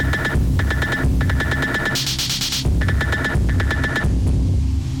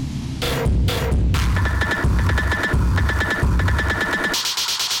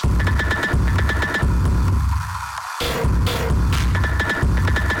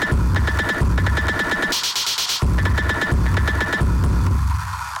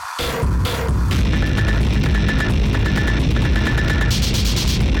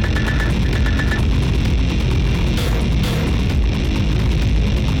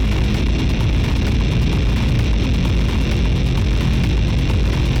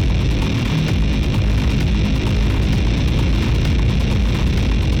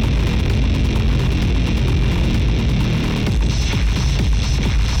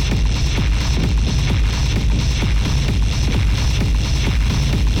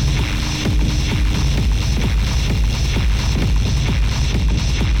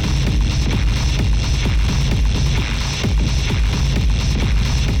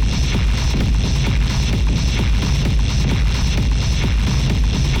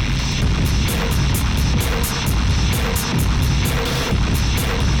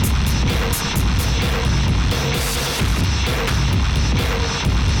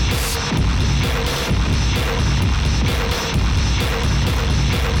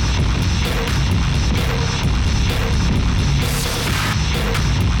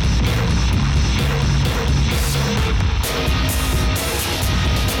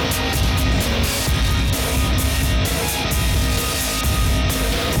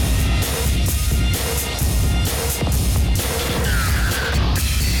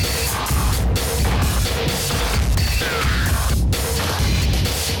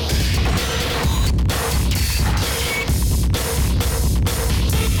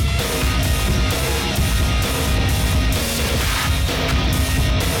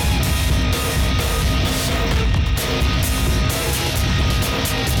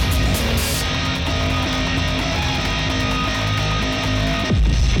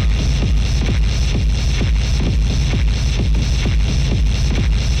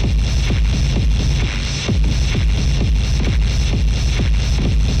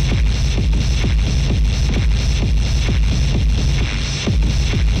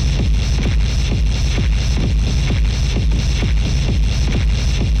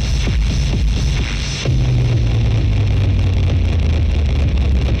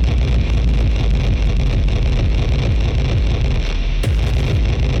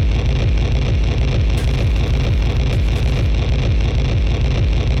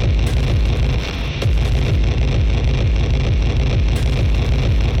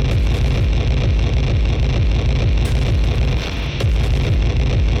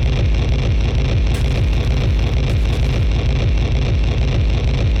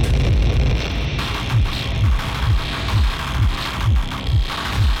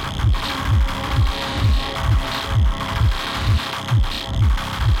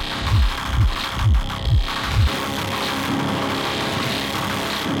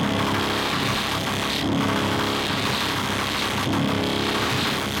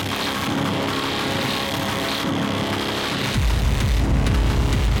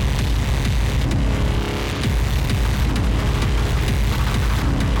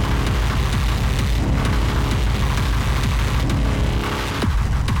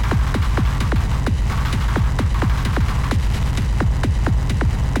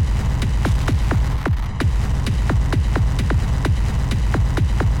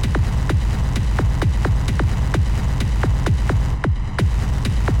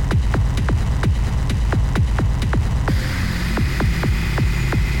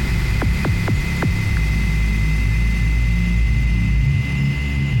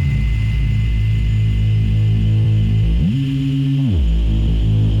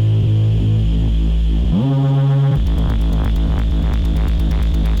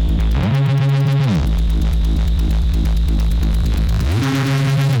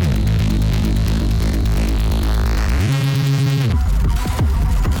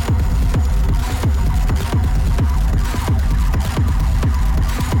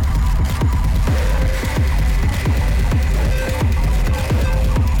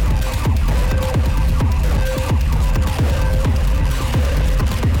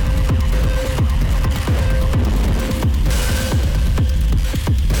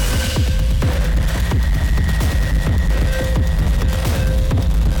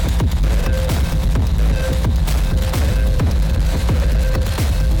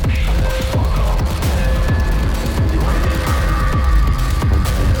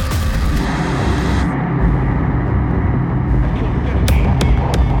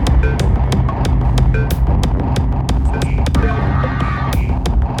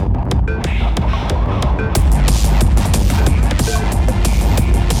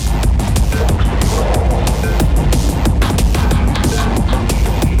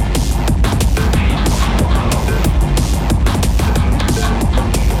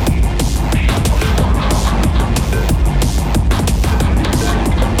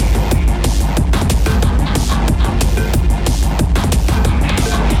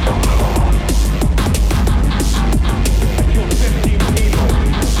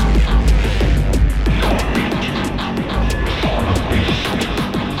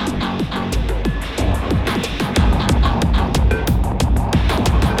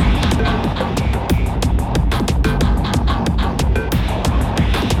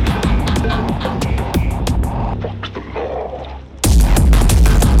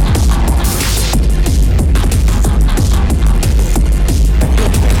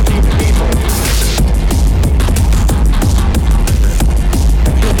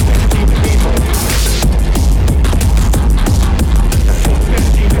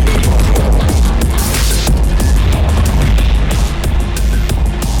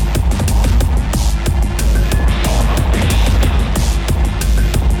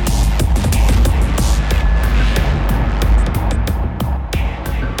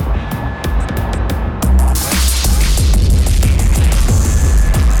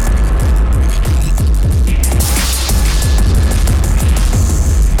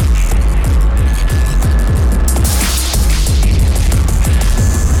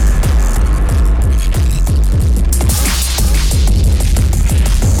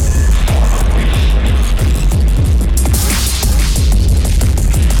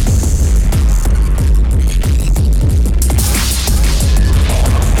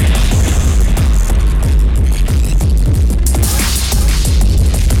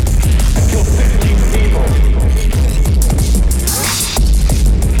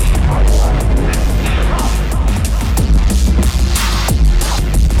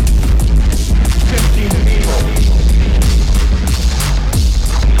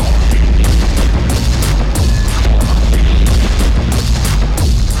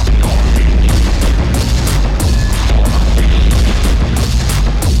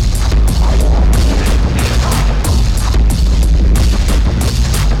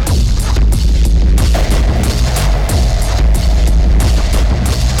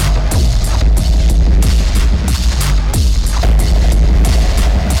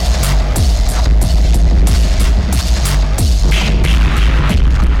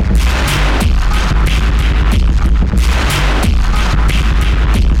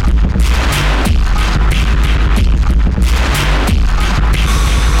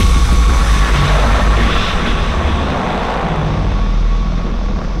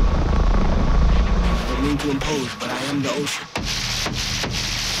 imposed, but I am the ocean.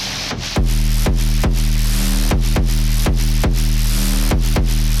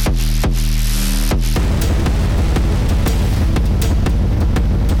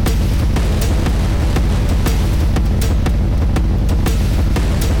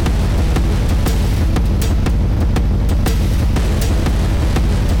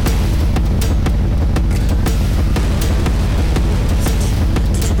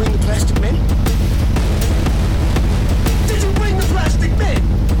 Did you bring the plastic men? Did you bring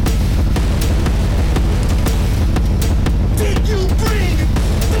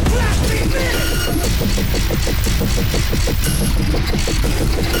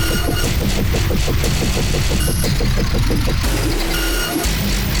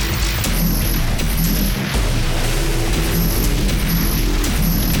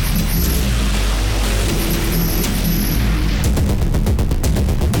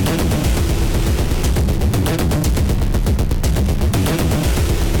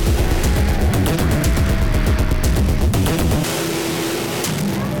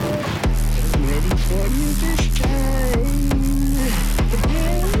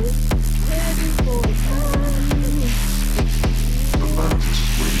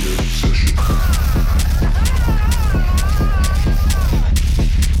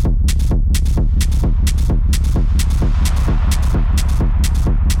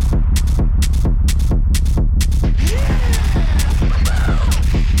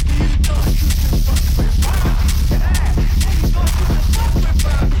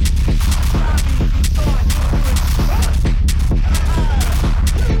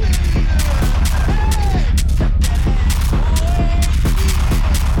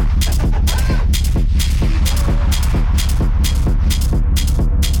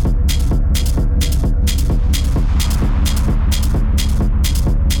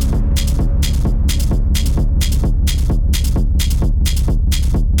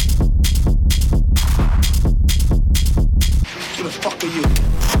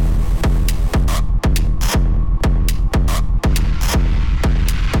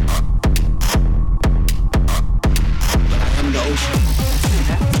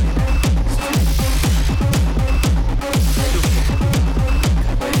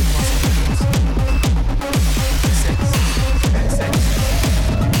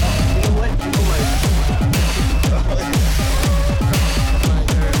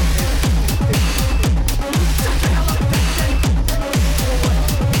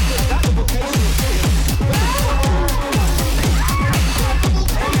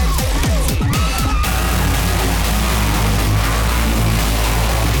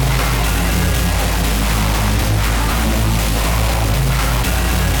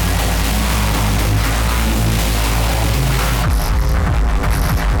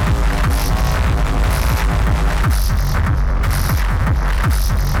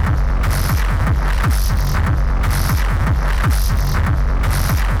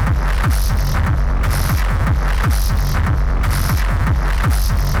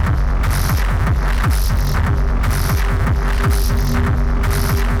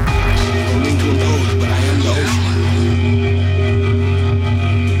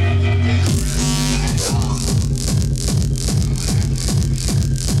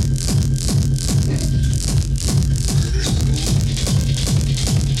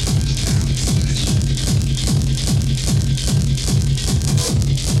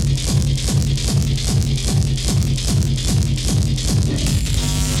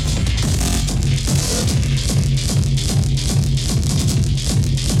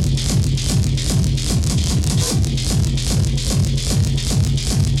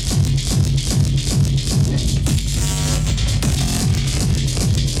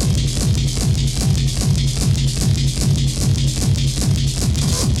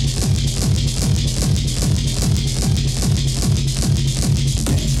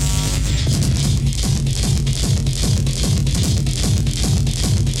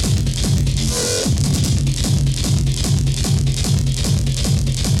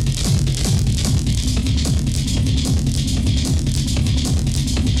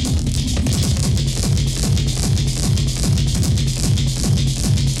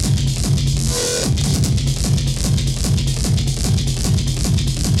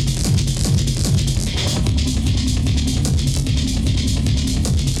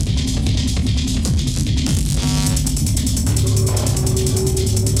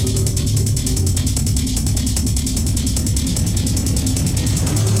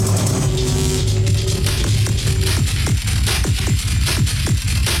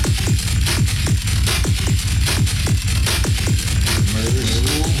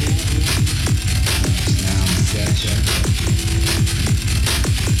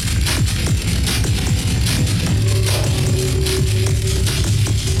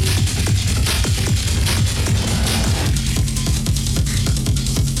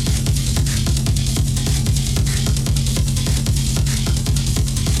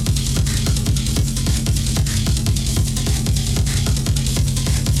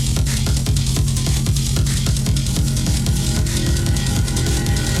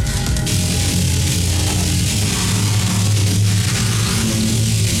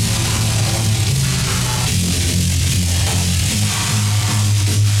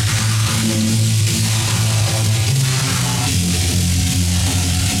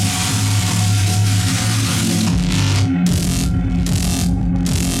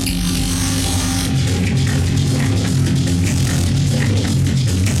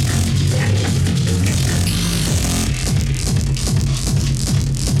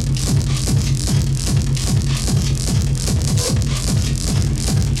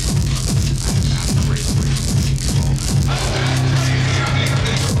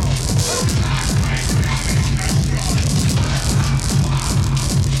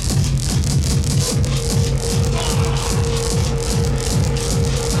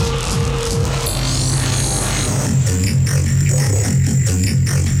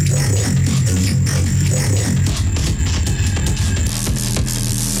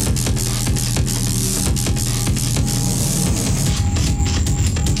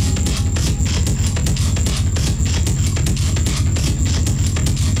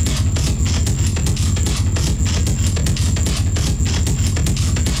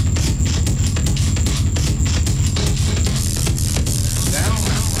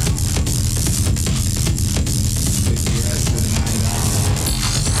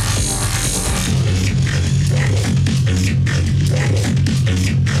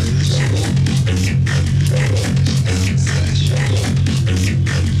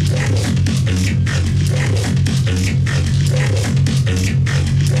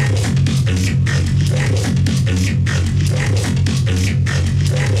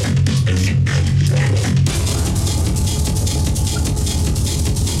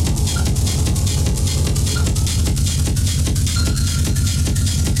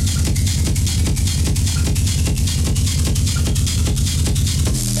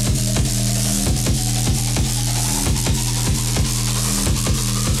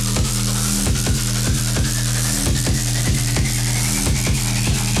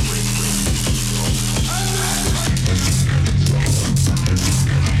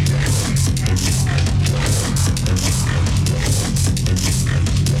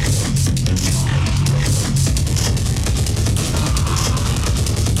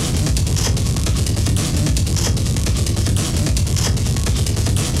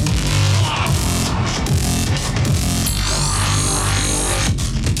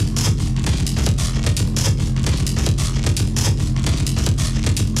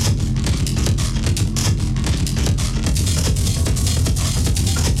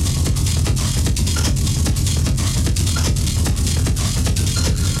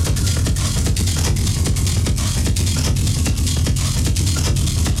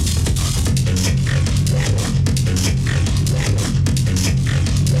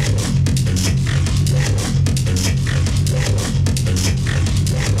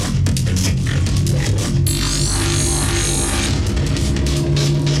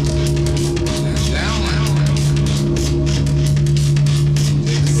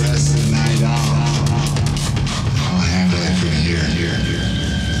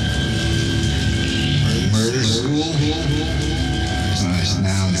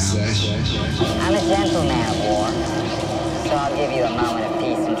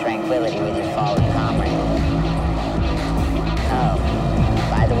tranquility with your fallen comrade. Oh,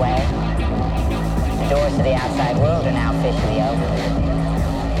 by the way, the doors to the outside world are now officially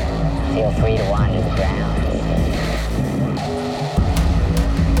open. Feel free to wander the grounds.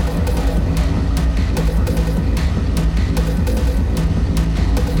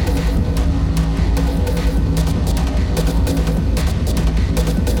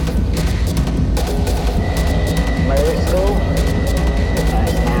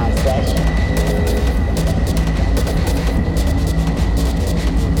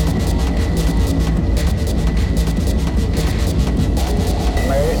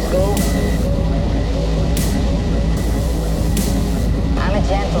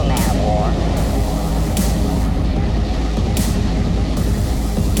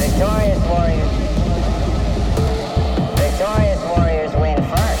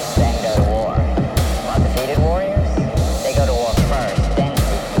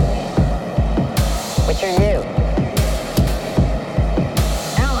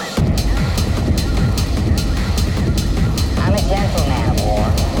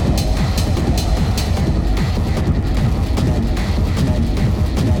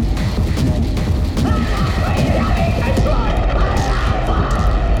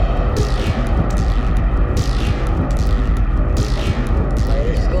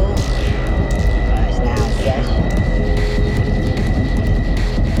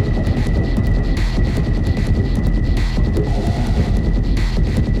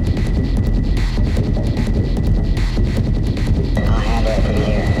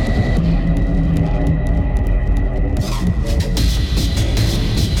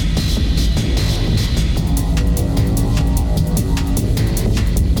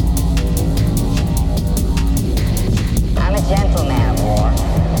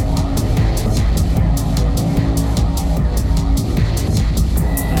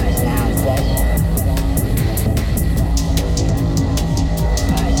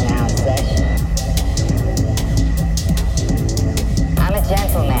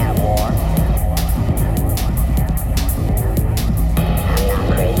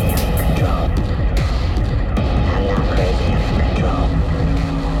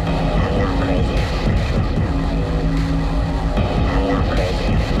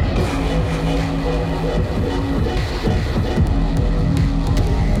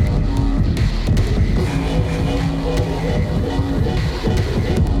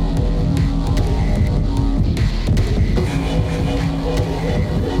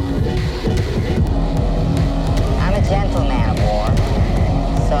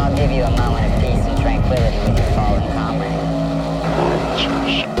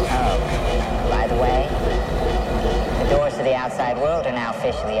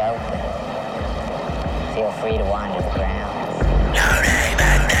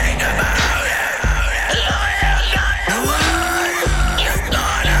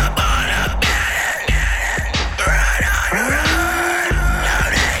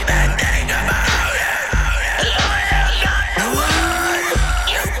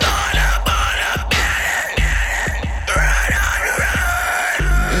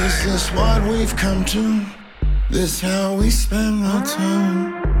 This how we spend our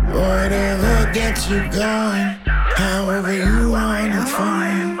time. Whatever gets you going, however you want it,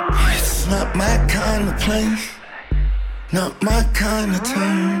 fine. It's not my kind of place, not my kind of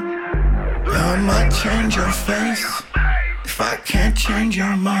time. I might change your face if I can't change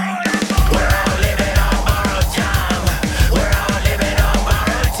your mind. We're all living on borrowed time. We're all living on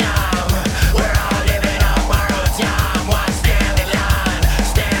borrowed time. We're all living on borrowed time. Why stand in line?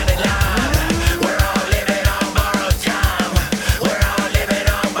 Stand in line. We're all living on borrowed time. We're all living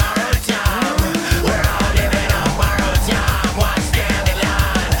on borrowed time. We're all living on borrowed time. Why stand in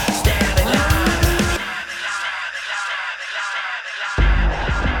line? Stand in line.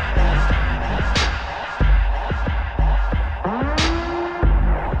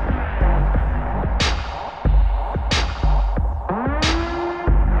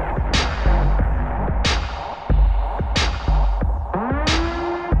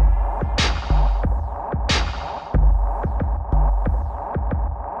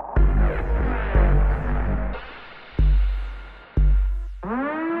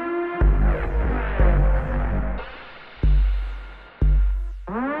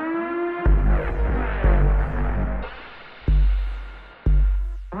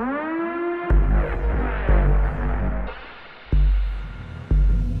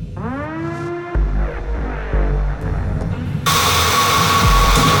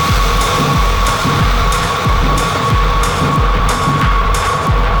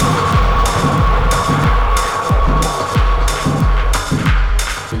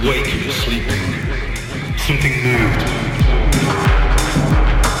 Awake or sleeping, something moved.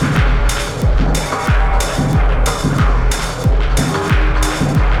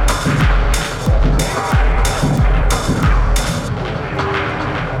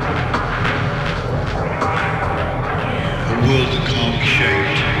 World that can't be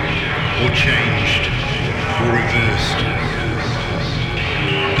shaped, or changed, or reversed.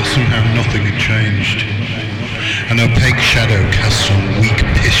 But somehow nothing had changed. An opaque shadow cast on weak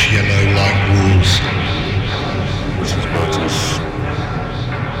piss yellow like walls. This is Mantis.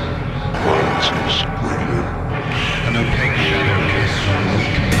 Mantis Radio. An opaque shadow cast on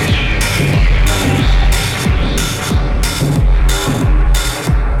weak piss yellow like walls.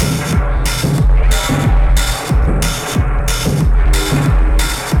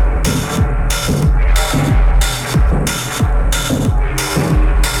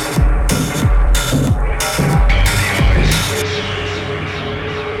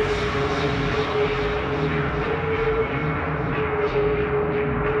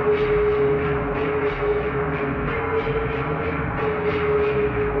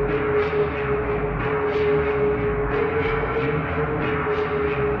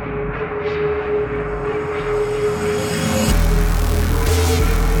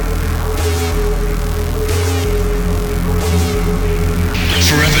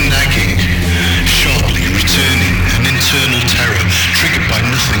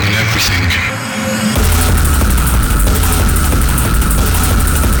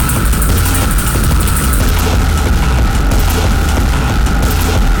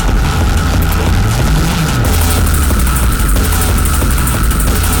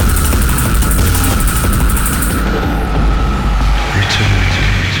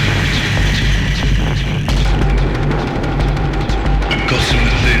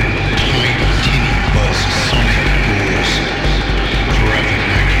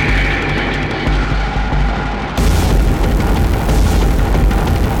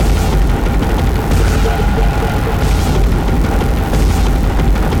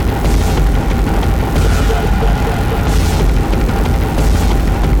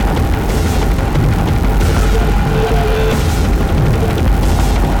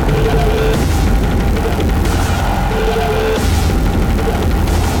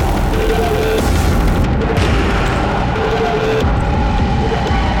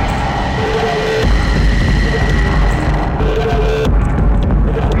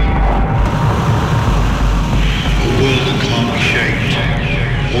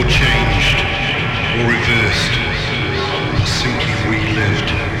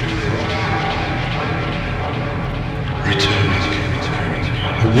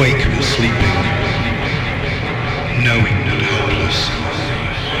 Awake or sleeping, knowing and helpless,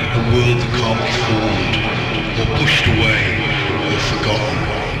 a world that can't be formed, or pushed away, or forgotten,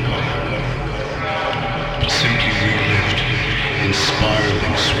 but simply relived in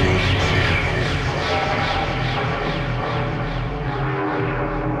spiraling swirling fear.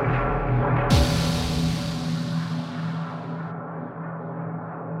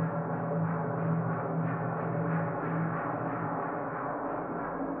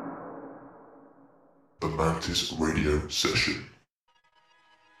 The Mantis Radio Session.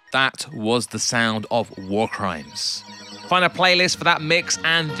 That was the sound of Warcrimes. Find a playlist for that mix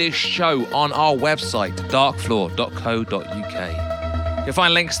and this show on our website, darkfloor.co.uk. You'll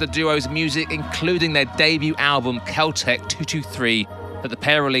find links to the duo's music, including their debut album, Keltec 223, that the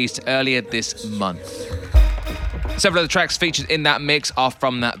pair released earlier this month. Several of the tracks featured in that mix are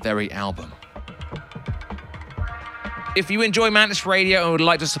from that very album. If you enjoy Mantis Radio and would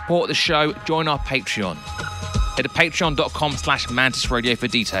like to support the show, join our Patreon. Head to patreon.com/mantisradio for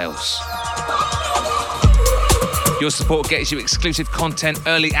details. Your support gets you exclusive content,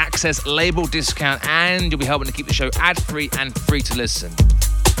 early access, label discount, and you'll be helping to keep the show ad-free and free to listen.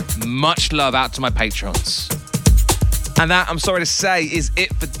 Much love out to my patrons. And that, I'm sorry to say, is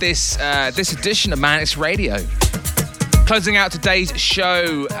it for this edition of Mantis Radio. Closing out today's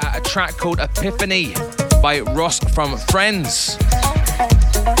show, a track called Epiphany by Ross from Friends.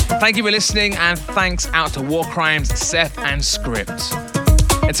 Thank you for listening, and thanks out to Warcrimes, Seth and Script.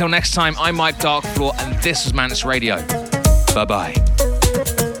 Until next time, I'm Mike Darkfloor, and this was Mantis Radio. Bye-bye.